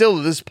Forbes is still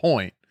to this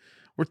point.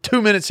 We're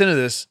 2 minutes into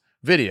this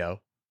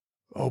video.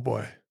 Oh,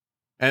 boy.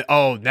 And,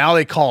 now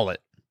they call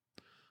it.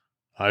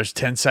 There's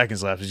 10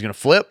 seconds left. He's going to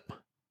flip.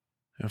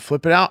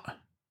 Flip it out.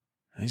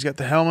 And he's got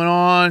the helmet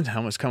on.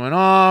 Helmet's coming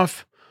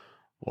off.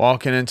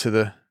 Walking into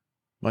the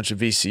bunch of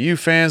VCU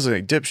fans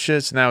like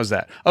dipshits. And that was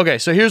that. Okay,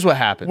 so here's what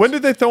happens. When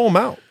did they throw him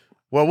out?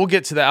 Well, we'll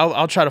get to that.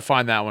 I'll try to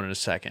find that one in a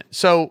second.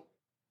 So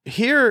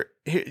here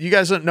you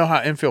guys don't know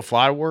how infield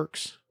fly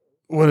works?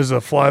 What is a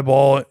fly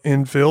ball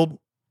infield?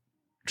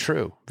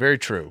 True. Very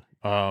true.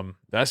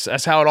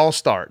 That's how it all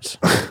starts.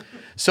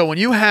 So when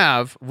you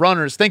have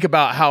runners, think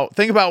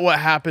about what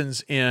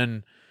happens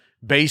in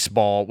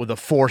baseball with a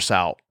force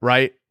out,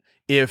 right?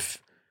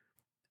 If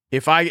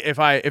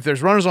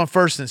there's runners on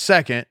first and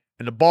second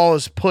and the ball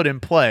is put in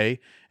play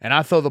and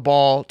I throw the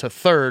ball to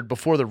third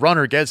before the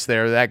runner gets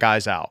there, that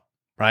guy's out.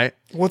 Right?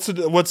 What's the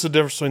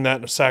difference between that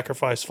and a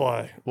sacrifice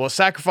fly? Well, a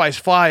sacrifice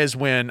fly is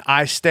when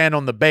I stand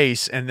on the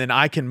base and then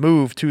I can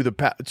move to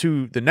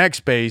the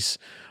next base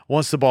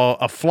once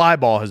a fly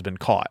ball has been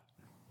caught.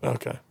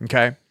 Okay.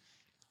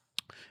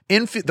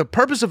 The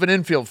purpose of an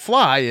infield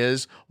fly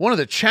is, one of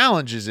the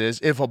challenges is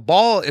if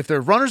there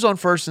are runners on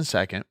first and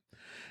second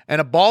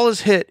and a ball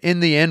is hit in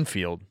the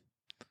infield,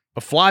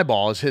 a fly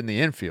ball is hit in the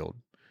infield.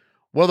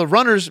 Well, the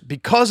runners,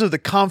 because of the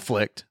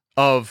conflict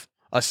of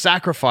a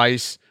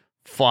sacrifice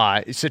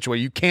fly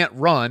situation, you can't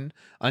run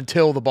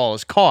until the ball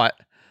is caught,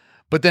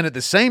 but then at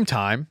the same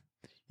time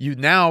you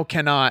now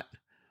cannot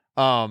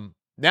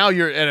now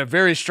you're at a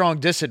very strong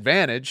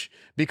disadvantage,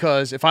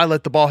 because if I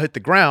let the ball hit the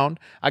ground,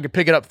 I could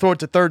pick it up, throw it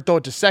to third, throw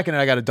it to second,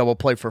 and I got a double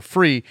play for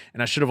free,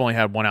 and I should have only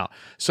had one out.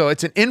 So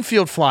it's an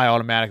infield fly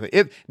automatically.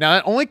 Now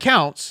that only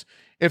counts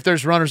if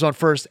there's runners on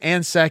first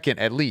and second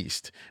at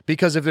least.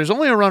 Because if there's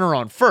only a runner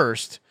on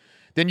first,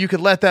 then you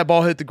could let that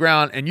ball hit the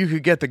ground and you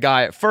could get the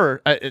guy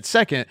at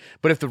second.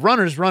 But if the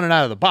runner's running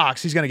out of the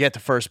box, he's going to get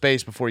to first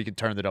base before you can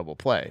turn the double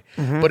play.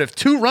 But if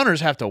two runners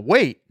have to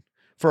wait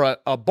for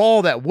a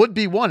ball that would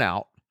be one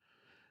out,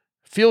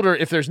 fielder,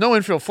 if there's no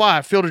infield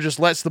fly, fielder just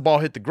lets the ball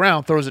hit the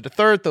ground, throws it to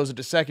third, throws it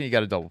to second, you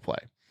got a double play.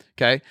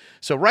 Okay?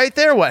 So right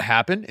there what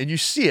happened, and you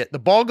see it, the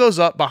ball goes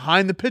up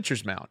behind the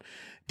pitcher's mound.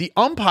 The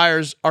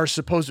umpires are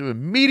supposed to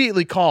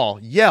immediately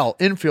yell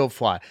infield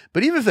fly.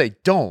 But even if they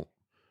don't,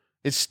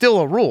 it's still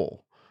a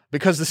rule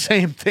because the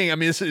same thing, I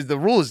mean, the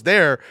rule is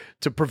there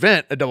to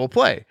prevent a double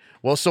play.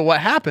 Well, so what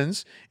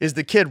happens is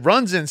the kid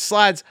runs in,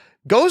 slides,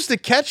 goes to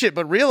catch it,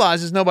 but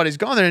realizes nobody's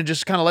gone there and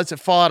just kind of lets it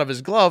fall out of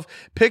his glove,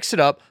 picks it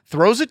up,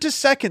 throws it to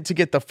second to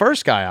get the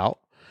first guy out,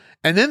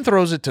 and then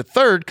throws it to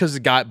third because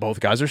both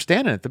guys are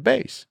standing at the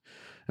base.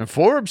 And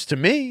Forbes, to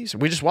me,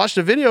 we just watched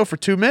a video for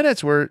 2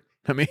 minutes where,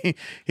 I mean,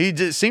 he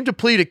just seemed to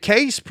plead a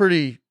case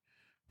pretty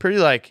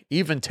like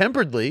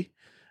even-temperedly,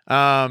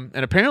 and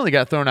apparently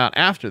got thrown out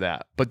after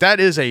that. But that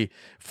is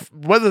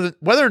whether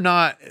or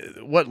not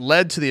what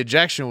led to the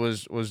ejection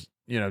was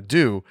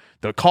due,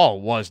 the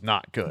call was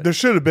not good. There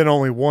should have been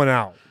only one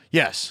out.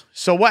 Yes.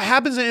 So what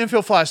happens in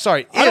infield fly?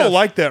 Sorry, I don't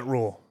like that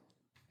rule.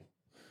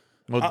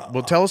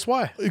 Well, tell us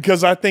why.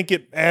 Because I think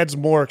it adds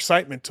more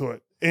excitement to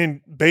it.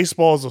 And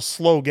baseball is a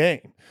slow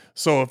game.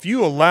 So if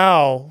you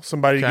allow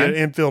somebody to get an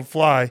infield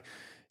fly,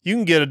 you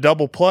can get a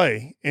double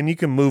play and you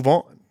can move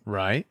on.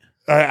 Right.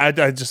 I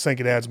just think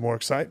it adds more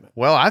excitement.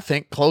 Well, I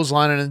think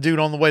clotheslining a dude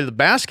on the way to the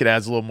basket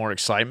adds a little more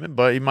excitement,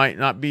 but he might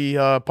not be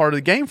part of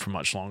the game for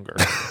much longer.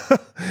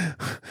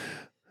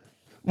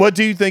 What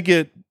do you think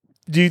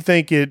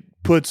it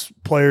puts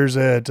players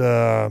at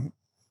a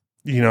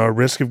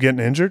risk of getting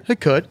injured? It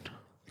could.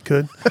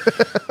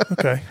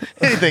 Okay.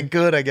 Anything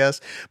good, I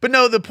guess. But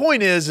no, the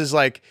point is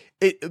like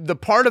the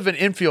part of an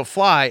infield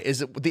fly is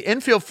that the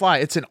infield fly,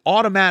 it's an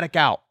automatic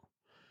out.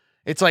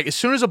 It's like as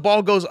soon as a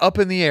ball goes up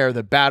in the air,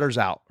 the batter's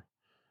out.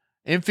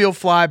 Infield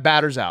fly,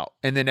 batter's out,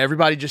 and then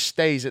everybody just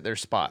stays at their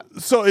spot.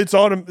 So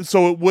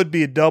so it would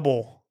be a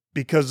double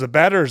because the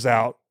batter's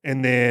out,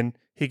 and then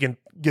he can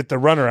get the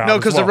runner out. No,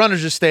 because the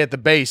runners just stay at the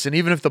base, and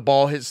even if the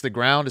ball hits the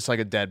ground, it's like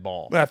a dead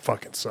ball. That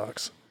fucking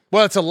sucks.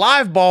 Well, it's a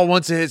live ball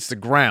once it hits the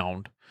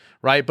ground,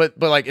 right? But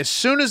like as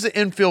soon as the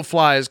infield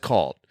fly is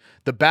called,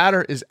 the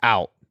batter is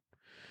out.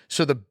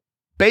 So the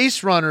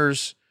base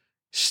runners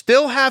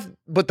still have,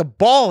 but the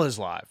ball is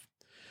live.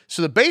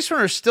 So the base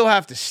runners still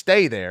have to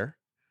stay there.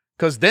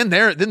 Because then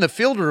the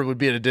fielder would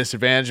be at a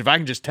disadvantage if I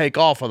can just take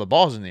off while the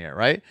ball's in the air,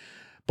 right?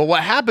 But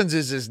what happens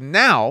is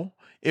now,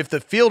 if the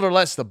fielder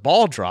lets the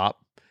ball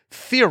drop,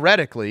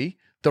 theoretically,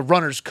 the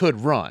runners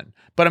could run.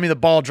 But, I mean, the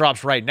ball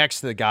drops right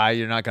next to the guy.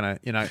 You're not going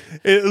to,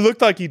 It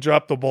looked like he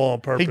dropped the ball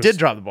on purpose. He did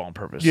drop the ball on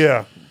purpose.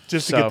 Yeah,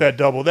 just to get that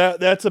double.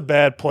 That's a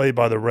bad play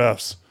by the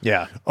refs.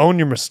 Yeah. Own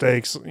your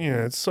mistakes.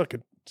 It's such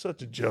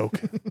a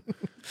joke.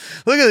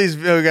 Look at these.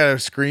 We got a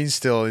screen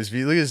still. Look at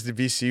this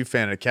VCU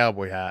fan in a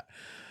cowboy hat.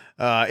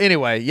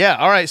 Anyway, yeah.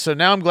 All right. So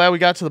now I'm glad we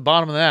got to the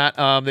bottom of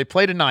that. They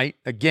played tonight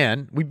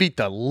again. We beat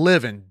the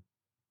living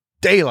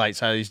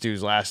daylights out of these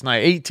dudes last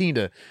night,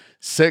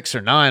 18-6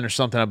 or 9 or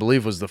something, I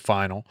believe was the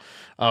final.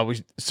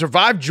 We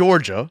survived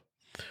Georgia.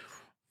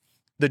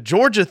 The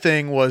Georgia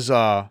thing was,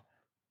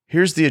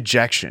 here's the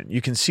ejection.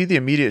 You can see the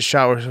immediate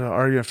shot where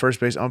arguing first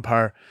base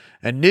umpire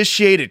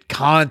initiated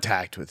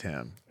contact with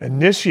him.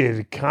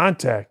 Initiated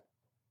contact.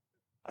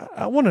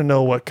 I want to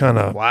know what kind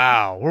of...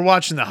 Wow. We're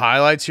watching the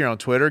highlights here on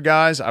Twitter,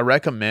 guys. I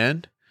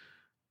recommend,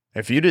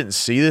 if you didn't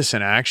see this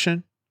in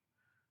action,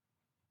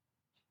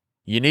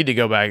 you need to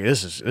go back.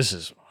 This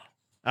is,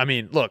 I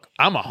mean, look,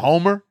 I'm a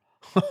homer.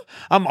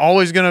 I'm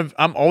always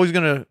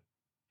gonna,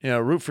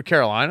 root for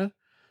Carolina.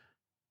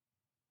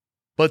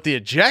 But the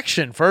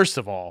ejection, first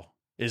of all,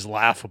 is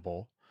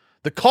laughable.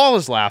 The call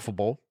is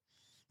laughable.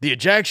 The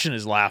ejection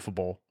is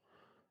laughable.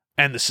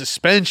 And the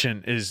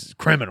suspension is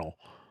criminal.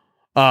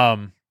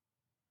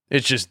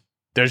 It's just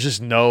there's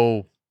just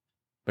no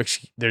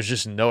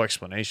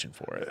explanation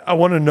for it. I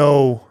want to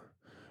know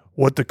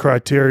what the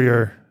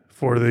criteria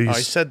for these. Oh,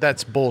 he said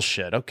that's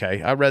bullshit.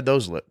 Okay, I read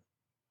those lip.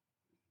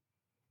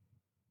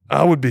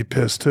 I would be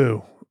pissed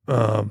too.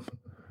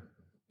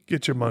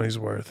 Get your money's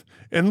worth.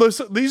 And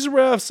listen, these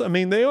refs, I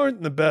mean, they aren't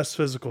in the best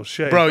physical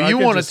shape. Bro, you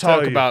want to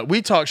talk about,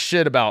 we talk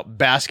shit about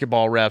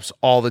basketball refs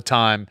all the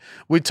time.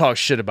 We talk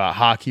shit about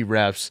hockey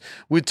refs.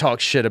 We talk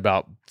shit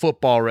about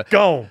football refs.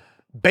 Go.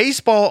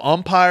 Baseball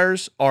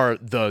umpires are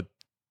the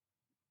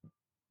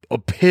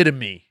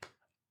epitome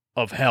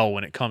of hell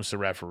when it comes to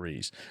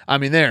referees. I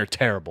mean, they're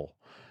terrible.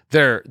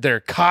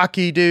 They're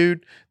cocky,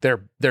 dude.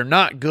 They're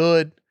not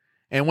good.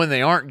 And when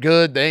they aren't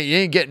good, you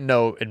ain't getting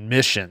no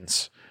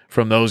admissions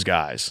from those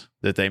guys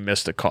that they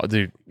missed a call.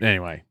 Dude,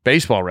 anyway,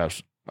 baseball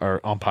refs or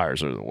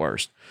umpires are the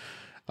worst.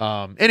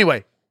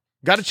 Anyway,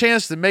 got a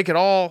chance to make it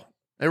all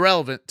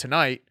irrelevant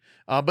tonight.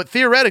 But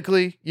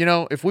theoretically,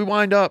 if we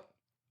wind up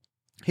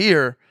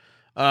here,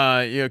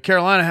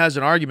 Carolina has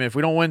an argument. If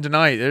we don't win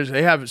tonight,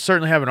 they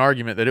certainly have an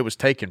argument that it was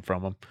taken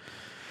from them.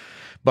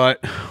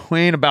 But we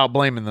ain't about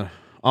blaming the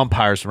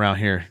umpires around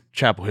here,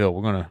 Chapel Hill.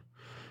 We're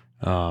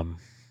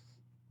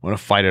gonna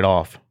fight it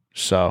off.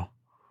 So,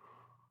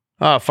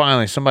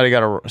 finally,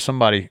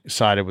 somebody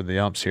sided with the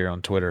umps here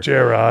on Twitter.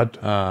 Gerard.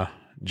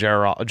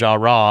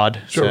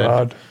 Jarrod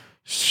said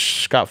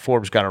Scott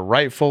Forbes got a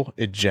rightful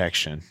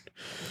ejection.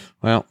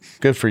 Well,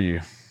 good for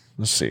you.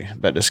 Let's see. I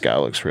bet this guy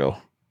looks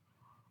real.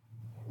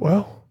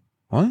 Well,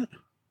 what?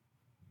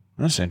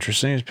 That's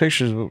interesting. His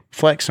pictures of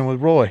flexing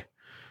with Roy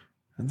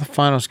in the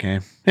finals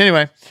game.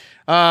 Anyway,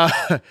 yeah,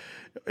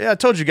 I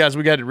told you guys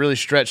we got to really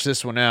stretch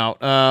this one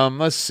out.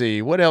 Let's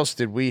see. What else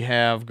did we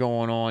have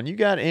going on? You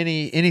got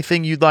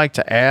anything you'd like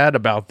to add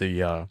about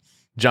the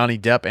Johnny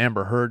Depp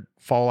Amber Heard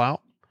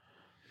fallout?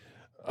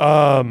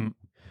 The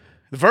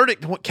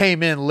verdict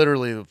came in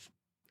literally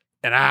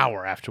an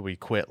hour after we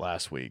quit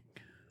last week.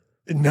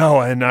 No,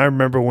 and I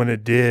remember when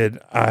it did,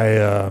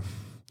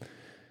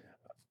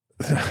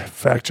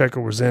 fact checker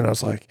was in. I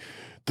was like,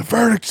 the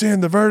verdict's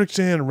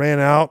in, ran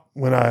out.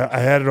 When I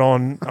had it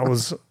on, I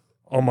was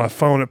on my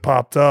phone, it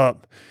popped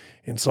up.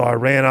 And so I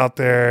ran out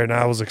there and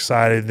I was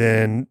excited.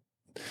 Then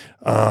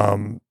I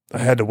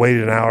had to wait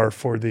an hour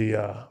for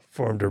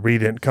him to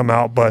read it and come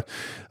out. But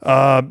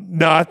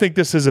no, I think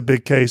this is a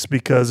big case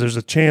because there's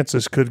a chance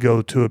this could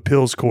go to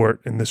appeals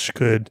court, and this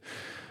could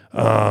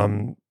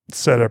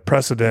set a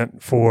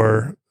precedent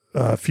for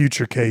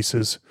future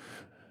cases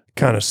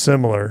kind of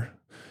similar.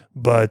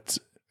 But,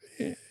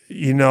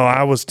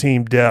 I was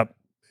Team Depp,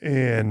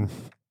 and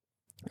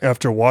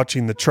after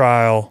watching the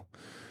trial,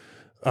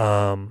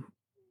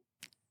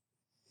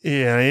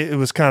 it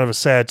was kind of a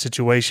sad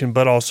situation,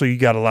 but also you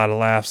got a lot of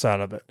laughs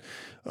out of it.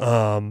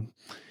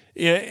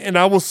 And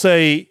I will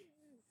say,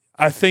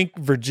 I think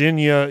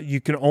Virginia, you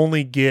can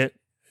only get,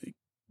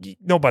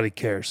 nobody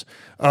cares.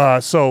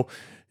 So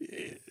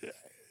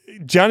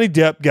Johnny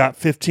Depp got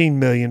 $15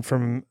 million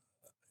from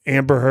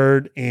Amber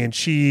Heard, and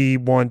she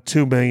won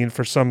 $2 million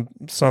for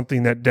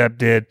something that Depp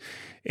did.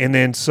 And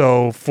then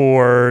so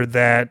for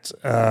that,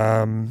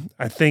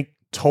 I think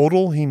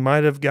total he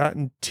might have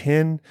gotten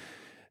 $10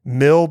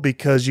 million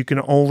because you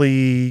can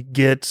only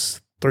get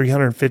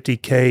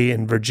 $350K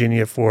in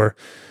Virginia for,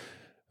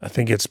 I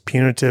think it's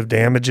punitive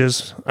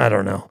damages. I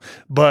don't know,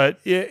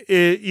 but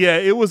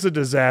it was a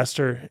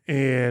disaster,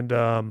 and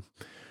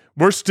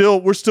we're still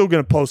going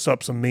to post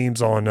up some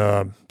memes on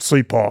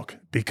Sleepwalk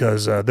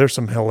because there's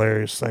some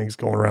hilarious things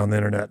going around the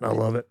internet, and I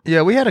love it.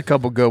 Yeah, we had a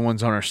couple good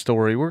ones on our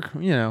story. We're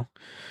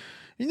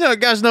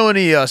guys know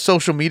any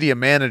social media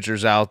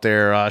managers out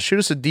there? Shoot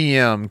us a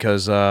DM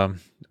because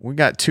we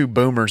got two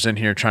boomers in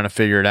here trying to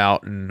figure it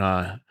out,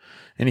 and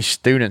any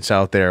students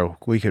out there,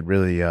 we could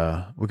really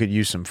we could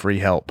use some free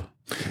help.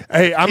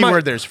 Hey,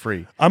 there's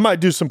free. I might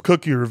do some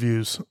cookie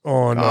reviews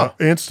on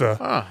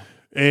Insta.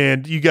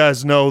 And you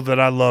guys know that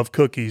I love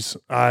cookies.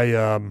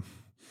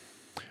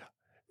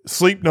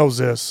 Sleep knows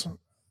this.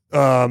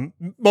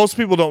 Most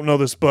people don't know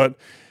this, but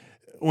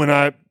when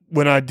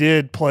I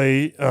did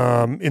play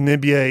in the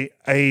NBA,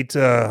 I ate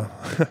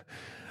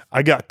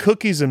I got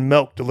cookies and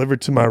milk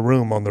delivered to my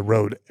room on the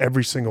road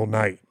every single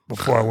night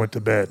before I went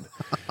to bed.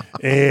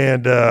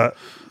 And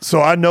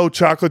so I know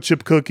chocolate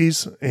chip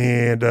cookies,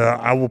 and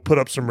I will put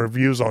up some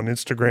reviews on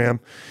Instagram.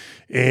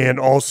 And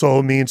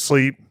also me and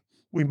Sleep,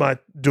 we might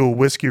do a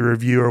whiskey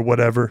review or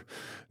whatever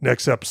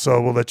next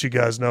episode. We'll let you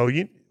guys know.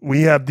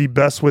 We have the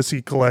best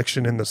whiskey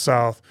collection in the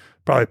South,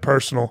 probably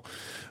personal.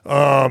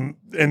 And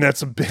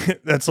that's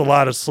a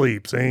lot of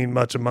Sleeps. There ain't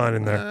much of mine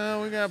in there.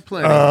 We got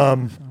plenty.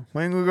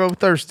 We ain't gonna go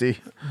thirsty.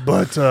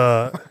 But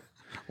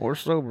or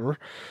sober.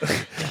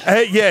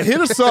 Hey, yeah, hit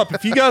us up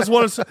if you guys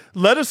want us.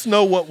 Let us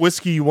know what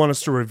whiskey you want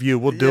us to review.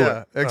 We'll do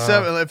it.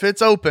 Except if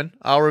it's open,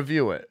 I'll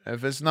review it.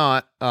 If it's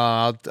not,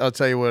 I'll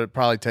tell you what it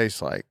probably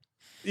tastes like.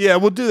 Yeah,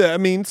 we'll do that. I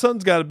mean,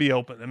 something's got to be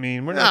open. I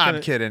mean, we're not.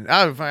 I'm kidding.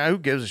 Who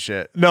gives a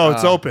shit? No,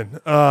 it's open.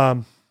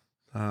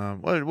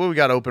 What we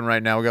got open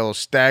right now? We got a little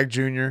Stag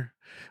Junior.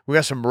 We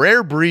got some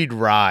rare breed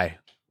rye.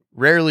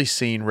 Rarely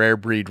seen rare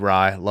breed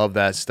rye. Love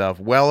that stuff.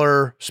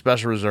 Weller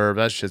Special Reserve.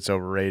 That shit's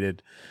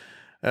overrated.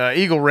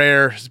 Eagle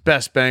Rare is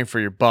best bang for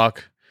your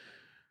buck.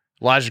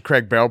 Elijah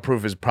Craig Barrel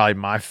Proof is probably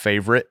my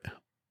favorite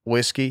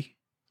whiskey.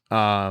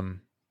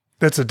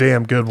 That's a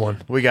damn good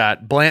one. We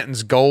got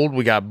Blanton's Gold.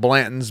 We got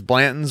Blanton's.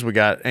 We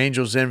got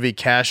Angel's Envy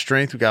Cash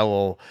Strength. We got a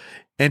little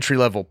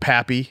entry-level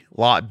Pappy,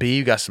 Lot B.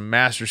 We got some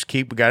Master's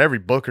Keep. We got every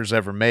Booker's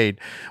ever made.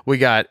 We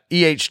got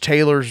E.H.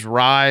 Taylor's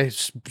Rye,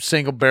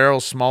 single barrel,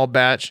 small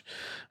batch.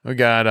 We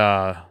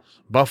got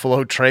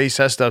Buffalo Trace.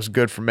 That stuff's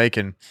good for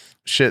making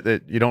shit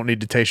that you don't need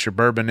to taste your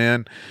bourbon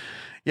in.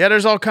 Yeah,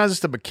 there's all kinds of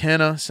stuff.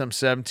 McKenna, some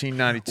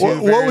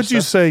 1792. What would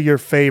you say your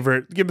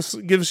favorite? Give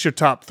us your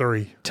top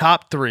three.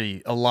 Top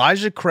three.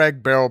 Elijah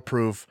Craig Barrel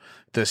Proof,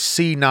 the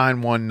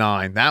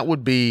C919. That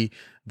would be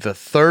the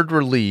third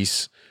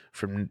release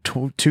from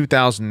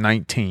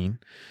 2019.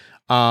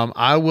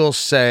 I will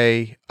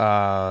say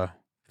Weller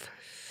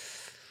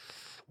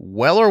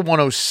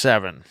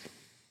 107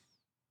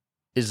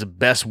 is the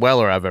best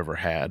Weller I've ever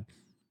had.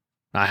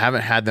 I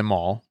haven't had them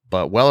all,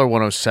 but Weller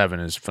 107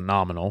 is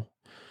phenomenal.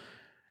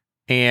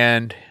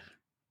 And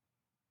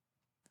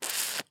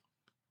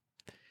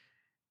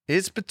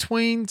It's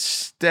between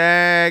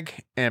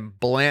Stag and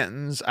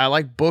Blanton's. I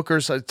like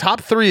Booker's.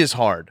 Top 3 is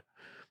hard.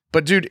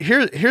 But, dude,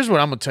 here's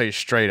what I'm going to tell you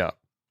straight up.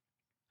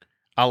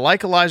 I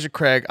like Elijah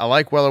Craig. I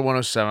like Weller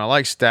 107. I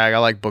like Stag. I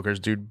like Booker's.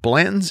 Dude,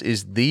 Blanton's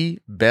is the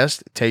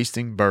best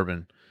tasting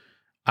bourbon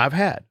I've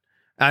had.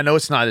 I know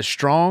it's not as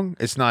strong.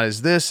 It's not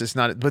as this. It's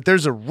not. But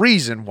there's a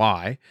reason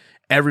why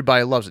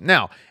everybody loves it.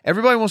 Now,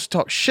 everybody wants to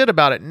talk shit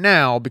about it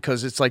now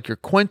because it's like your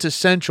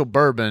quintessential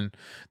bourbon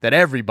that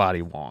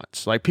everybody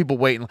wants. Like people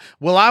waiting.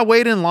 Will I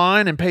wait in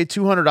line and pay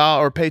 $200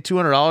 or pay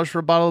 $200 for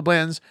a bottle of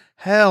Blanton's?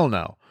 Hell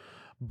no.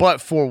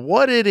 But for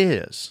what it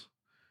is,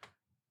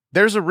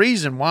 there's a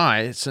reason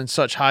why it's in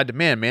such high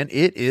demand, man.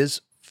 It is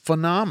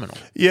phenomenal.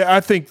 Yeah, I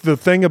think the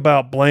thing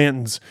about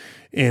Blanton's,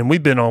 and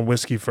we've been on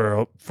whiskey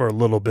for a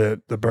little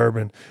bit, the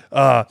bourbon.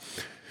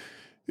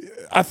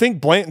 I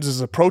think Blanton's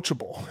is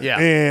approachable. Yeah.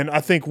 And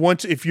I think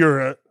if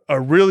you're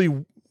a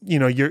really,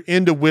 you're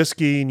into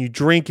whiskey and you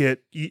drink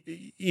it,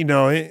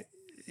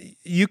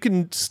 you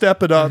can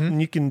step it up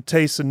and you can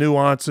taste the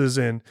nuances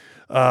and,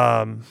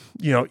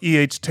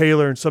 E.H.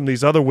 Taylor and some of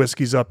these other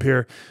whiskeys up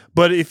here.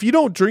 But if you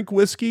don't drink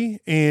whiskey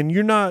and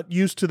you're not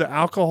used to the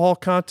alcohol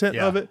content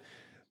of it,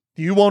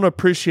 you won't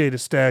appreciate a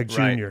Stag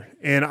Junior. Right.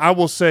 And I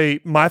will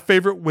say my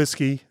favorite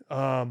whiskey,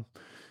 one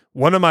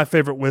of my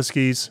favorite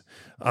whiskeys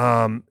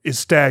is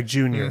Stag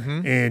Junior.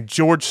 And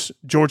George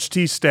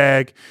T.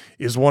 Stagg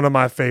is one of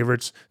my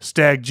favorites.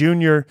 Stag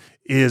Junior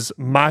is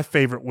my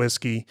favorite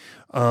whiskey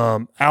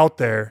out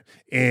there,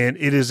 and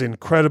it is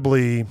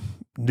incredibly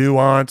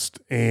nuanced.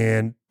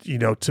 And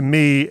to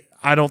me,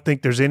 I don't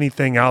think there's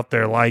anything out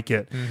there like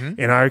it.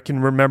 And I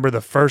can remember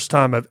the first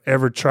time I've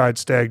ever tried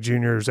Stag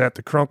Junior was at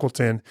the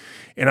Crunkleton,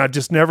 and I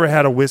just never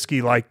had a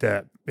whiskey like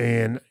that.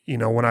 And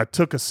when I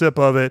took a sip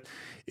of it,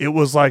 it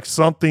was like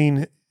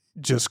something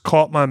just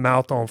caught my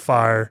mouth on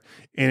fire,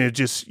 and you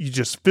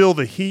just feel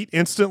the heat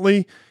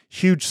instantly,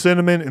 huge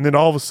cinnamon, and then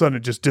all of a sudden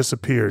it just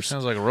disappears.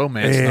 Sounds like a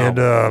romance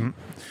novel.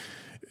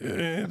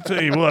 I'll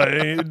tell you what,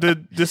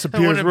 it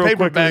disappears real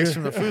paper quick. bags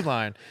from the food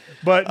line.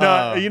 But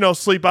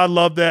Sleep, I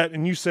love that.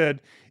 And you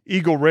said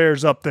Eagle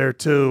Rare's up there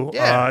too.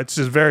 Yeah. It's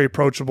just very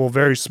approachable,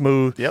 very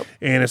smooth. Yep.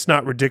 And it's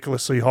not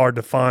ridiculously hard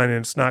to find, and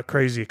it's not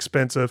crazy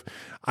expensive.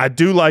 I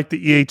do like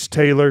the E.H.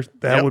 Taylor.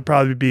 That would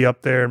probably be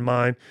up there in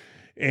mine.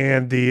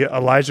 And the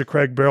Elijah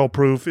Craig Barrel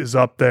Proof is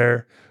up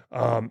there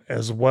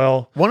as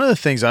well. One of the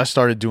things I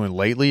started doing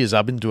lately is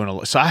I've been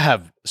doing so I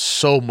have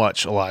so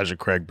much Elijah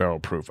Craig Barrel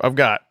Proof. I've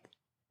got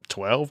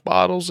 12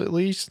 bottles at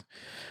least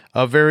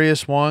of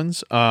various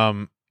ones.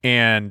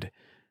 And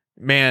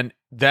man,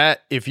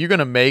 that if you're going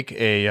to make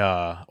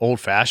a old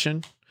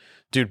fashioned,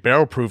 dude,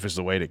 barrel proof is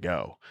the way to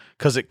go.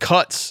 'Cause it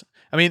cuts.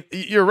 I mean,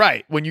 you're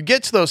right. When you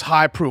get to those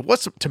high proof,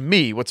 what's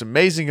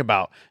amazing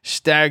about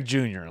Stag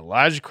Junior,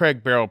 Elijah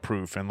Craig Barrel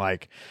Proof, and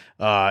like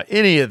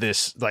any of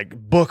this, like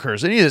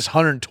Booker's, any of this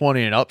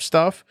 120 and up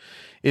stuff,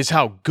 is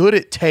how good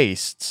it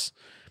tastes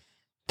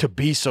to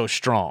be so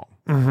strong.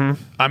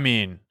 I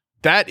mean,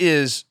 that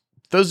is,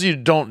 those of you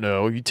who don't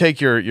know, you take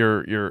your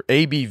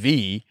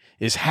ABV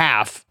is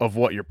half of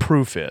what your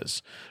proof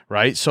is,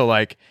 right? So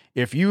like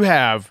if you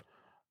have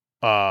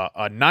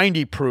a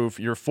 90 proof,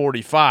 you're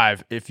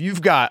 45. If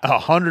you've got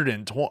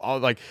 120,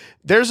 like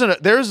there's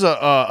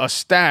a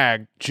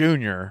Stag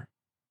Junior,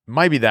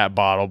 might be that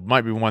bottle,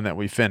 might be one that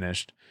we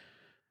finished,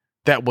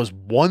 that was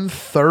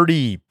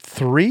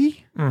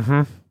 133.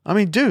 I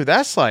mean, dude,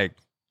 that's like,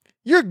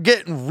 you're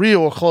getting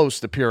real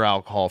close to pure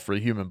alcohol for a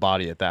human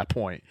body at that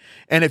point.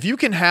 And if you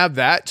can have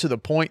that to the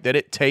point that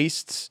it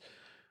tastes,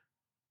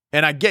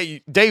 and I get you,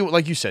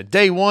 like you said,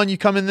 day one, you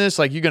come in this,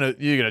 like you're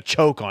gonna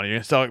choke on it. You're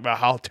gonna talk about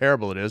how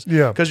terrible it is.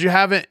 Yeah. Because you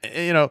haven't,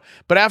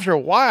 but after a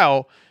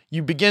while,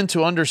 you begin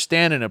to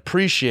understand and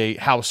appreciate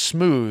how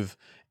smooth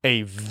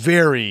a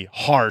very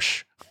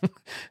harsh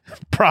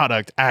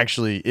product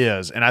actually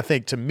is. And I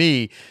think to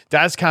me,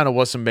 that's kind of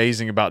what's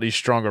amazing about these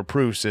stronger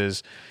proofs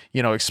is,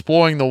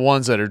 exploring the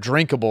ones that are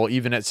drinkable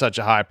even at such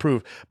a high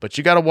proof. But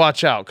you got to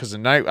watch out, because the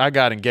night I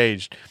got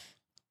engaged,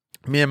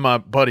 me and my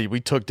buddy, we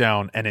took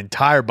down an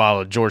entire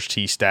bottle of George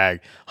T. Stagg,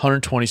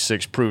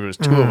 126 proof. It was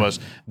two of us.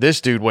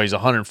 This dude weighs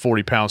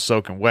 140 pounds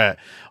soaking wet.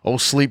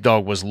 Old Sleep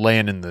Dog was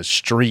laying in the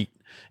street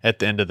at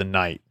the end of the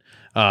night,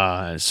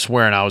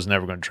 swearing I was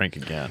never going to drink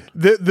again.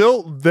 They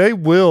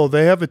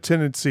have a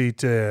tendency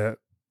to,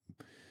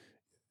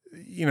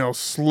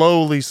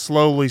 slowly,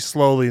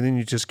 and then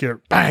you just get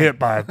hit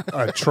by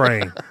a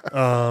train.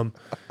 So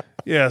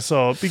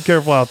be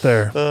careful out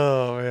there.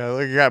 Oh yeah,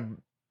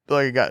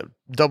 like you got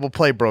double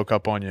play broke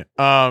up on you.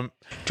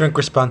 Drink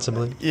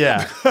responsibly.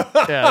 Yeah.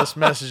 This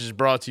message is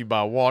brought to you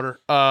by water.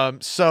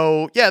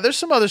 So yeah, there's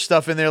some other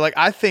stuff in there. Like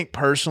I think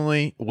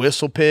personally,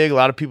 Whistle Pig. A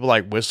lot of people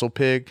like Whistle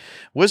Pig.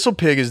 Whistle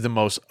Pig is the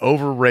most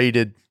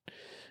overrated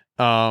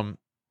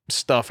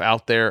stuff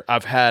out there.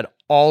 I've had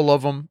all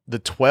of them. The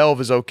 12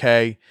 is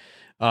okay.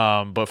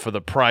 But for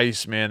the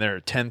price, man, there are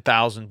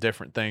 10,000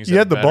 different things. You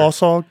had the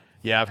Boss Hog?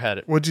 Yeah, I've had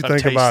it. What'd you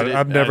think about it?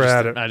 I've never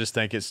had it. I just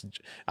think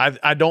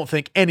I don't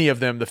think any of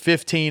them. The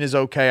 15 is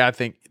okay. I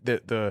think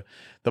the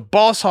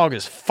Boss Hog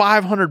is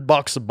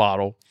 $500 a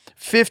bottle,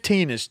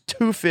 15 is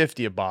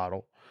 $2.50 a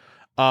bottle.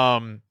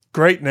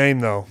 Great name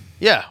though.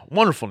 Yeah,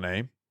 wonderful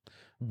name.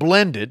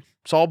 Blended.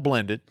 It's all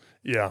blended.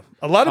 Yeah.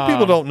 A lot of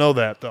people don't know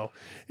that though.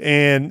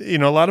 And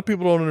a lot of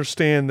people don't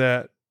understand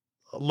that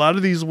a lot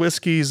of these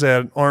whiskeys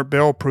that aren't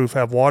barrel proof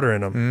have water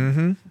in them.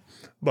 Mm-hmm.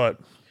 But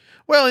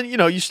well, and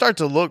you start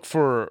to look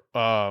for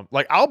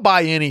like I'll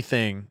buy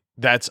anything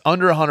that's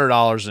under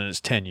 $100 and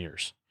it's 10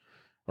 years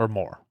or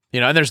more.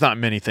 And there's not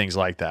many things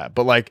like that.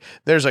 But like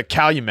there's a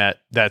Calumet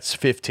that's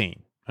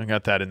 15. I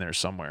got that in there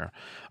somewhere.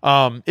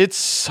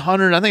 It's I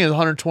think it's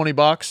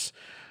 $120.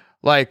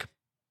 Like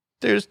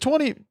there's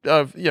 20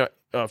 a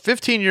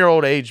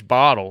 15-year-old age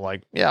bottle.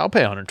 Like, yeah, I'll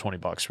pay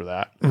 $120 for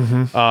that.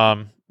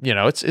 mm-hmm.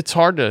 It's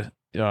hard to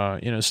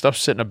stuff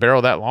sit in a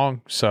barrel that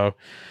long. So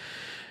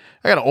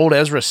I got an old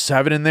Ezra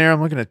 7 in there.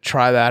 I'm looking to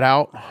try that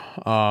out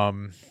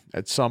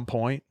at some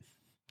point.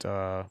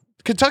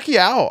 Kentucky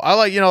Owl. I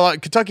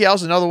like Kentucky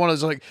Owl's another one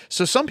that's like,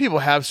 so some people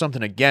have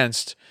something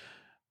against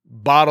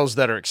bottles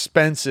that are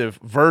expensive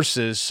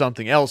versus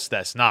something else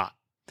that's not.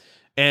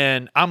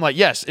 And I'm like,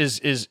 yes,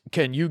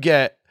 can you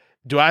get,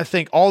 do I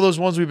think all those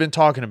ones we've been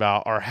talking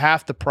about are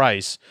half the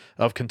price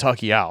of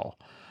Kentucky Owl?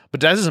 But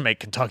that doesn't make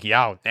Kentucky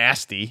Owl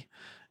nasty.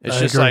 It's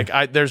just agree.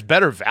 like there's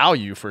better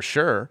value for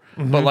sure.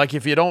 Mm-hmm. But like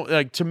if you don't,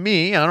 like to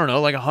me, I don't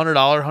know, like $100,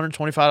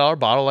 $125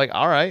 bottle, like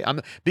all right,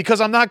 because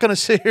I'm not going to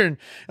sit here and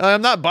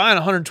I'm not buying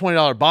a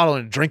 $120 bottle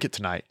and drink it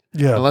tonight.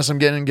 Yeah. Unless I'm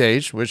getting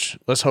engaged, which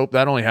let's hope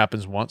that only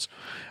happens once.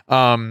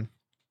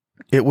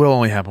 It will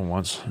only happen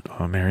once.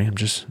 Mary, I'm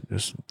just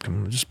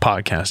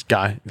podcast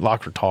guy,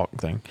 locker talk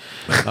thing.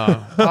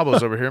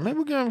 Pablo's over here. Maybe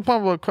we can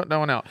Pablo cut that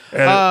one out.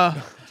 But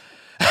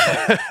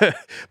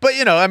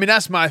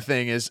that's my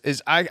thing is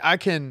I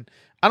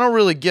don't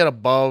really get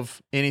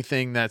above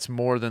anything that's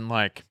more than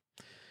like,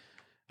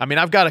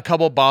 I've got a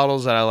couple of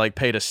bottles that I like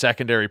paid a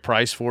secondary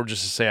price for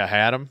just to say I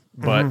had them.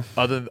 But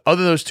other than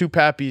those two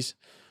Pappies,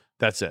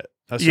 that's it.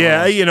 That's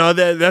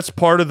that's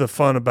part of the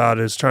fun about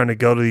it is trying to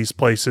go to these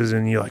places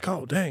and you're like,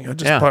 oh dang, I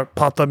just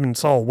popped up and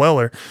saw a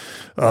Weller,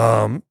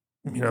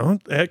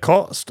 at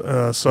cost.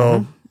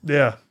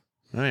 Yeah.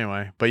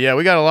 Anyway, but yeah,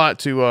 we got a lot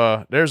to.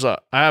 I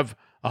have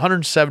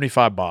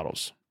 175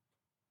 bottles,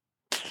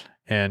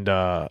 and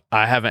I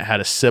haven't had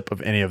a sip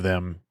of any of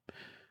them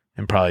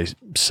in probably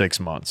 6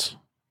 months.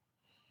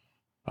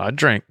 I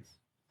drink,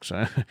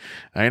 so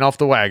I ain't off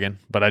the wagon,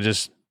 but I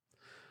just.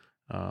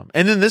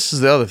 And then this is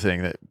the other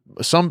thing that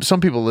some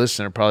people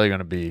listening are probably going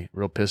to be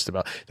real pissed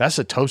about. That's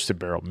a toasted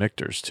barrel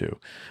Michter's too.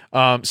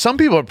 Some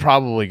people are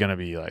probably going to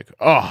be like,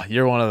 "Oh,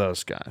 you're one of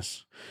those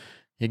guys.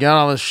 You got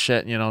all this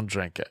shit and you don't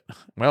drink it."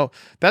 Well,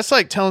 that's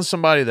like telling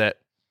somebody that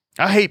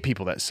I hate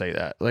people that say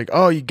that. Like,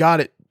 "Oh, you got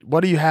it.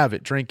 What do you have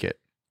it? Drink it."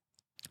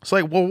 It's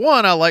like, well,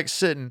 one, I like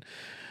sitting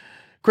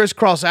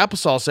crisscross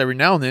applesauce every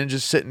now and then,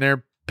 just sitting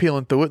there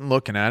peeling through it and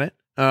looking at it.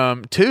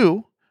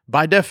 Two,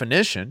 by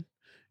definition,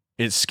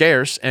 it's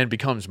scarce and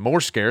becomes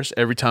more scarce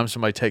every time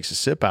somebody takes a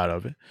sip out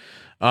of it.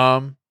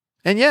 And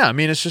yeah,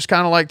 it's just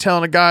kind of like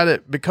telling a guy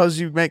that because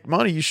you make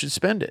money, you should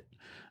spend it.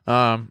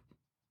 I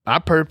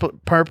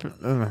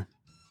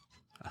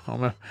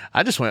don't know.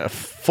 I just went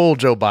full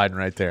Joe Biden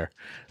right there.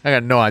 I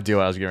got no idea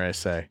what I was getting ready to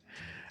say.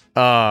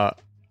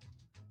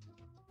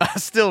 I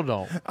still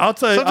don't. I'll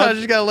tell you. Sometimes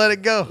you just gotta let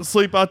it go.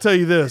 Sleep. I'll tell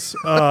you this.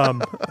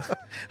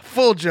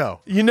 Full Joe.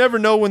 You never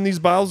know when these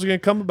bottles are going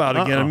to come about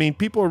again.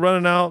 People are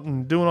running out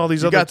and doing all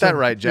these other. You got that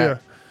right, Jack.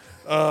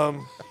 Yeah.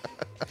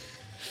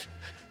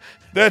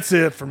 That's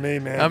it for me,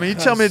 man. You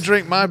tell me to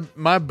drink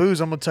my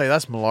booze, I'm gonna tell you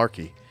that's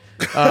malarkey.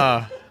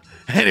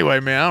 Anyway,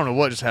 man, I don't know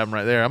what just happened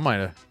right there.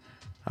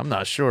 I'm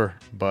not sure,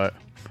 but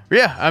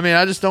yeah,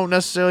 I just don't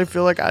necessarily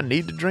feel like I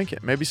need to drink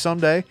it. Maybe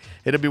someday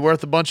it'll be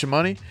worth a bunch of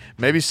money.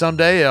 Maybe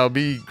someday it'll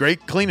be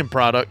great cleaning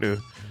product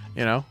to,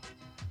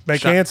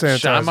 make hand sanitizer.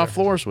 Shine my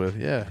floors with.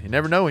 Yeah, you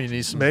never know when you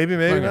need some. Maybe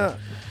not.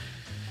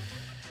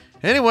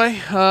 Anyway,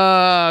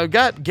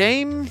 got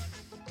game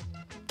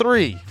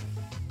 3.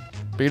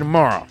 Be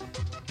tomorrow.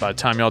 By the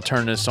time y'all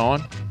turn this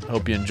on, I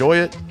hope you enjoy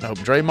it. I hope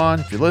Draymond,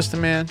 if you're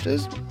listening, man,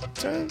 just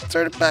turn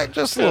it back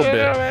just a little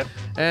bit.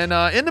 And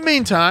in the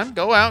meantime,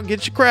 go out and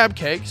get your crab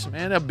cakes,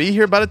 man. They'll be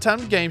here by the time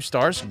the game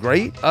starts.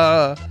 Great.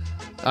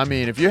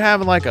 If you're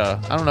having like I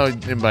don't know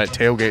anybody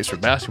tailgates for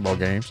basketball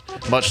games,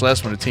 much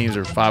less when the teams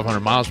are 500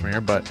 miles from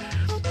here,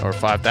 or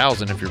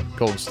 5,000 if you're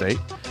Golden State.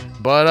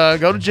 But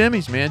go to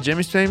Jimmy's, man.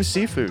 Jimmy's Famous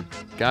Seafood.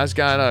 Guys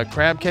got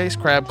crab cakes,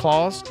 crab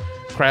claws,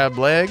 crab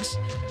legs,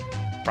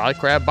 probably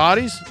crab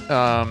bodies,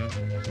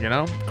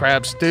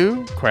 crab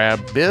stew,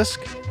 crab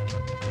bisque,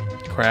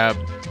 crab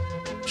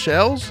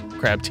shells,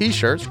 crab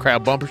t-shirts,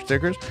 crab bumper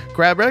stickers,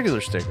 crab regular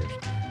stickers,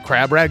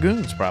 crab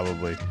ragoons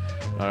probably,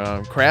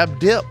 crab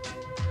dip.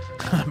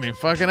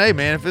 Fucking A,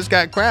 man, if it's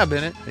got crab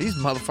in it, these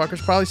motherfuckers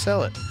probably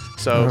sell it.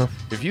 So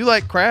if you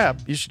like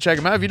crab, you should check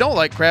them out. If you don't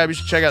like crab, you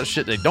should check out the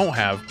shit they don't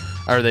have,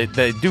 or they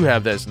do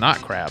have that's not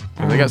crab.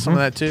 They got some of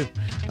that too.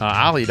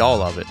 I'll eat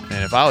all of it,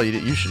 and if I'll eat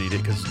it, you should eat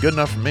it because it's good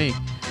enough for me.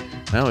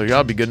 Well, it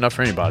gotta be good enough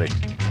for anybody.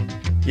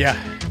 Yeah,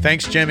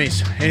 thanks,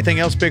 Jimmy's. Anything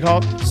else, Big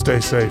Hog? Stay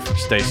safe.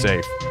 Stay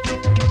safe.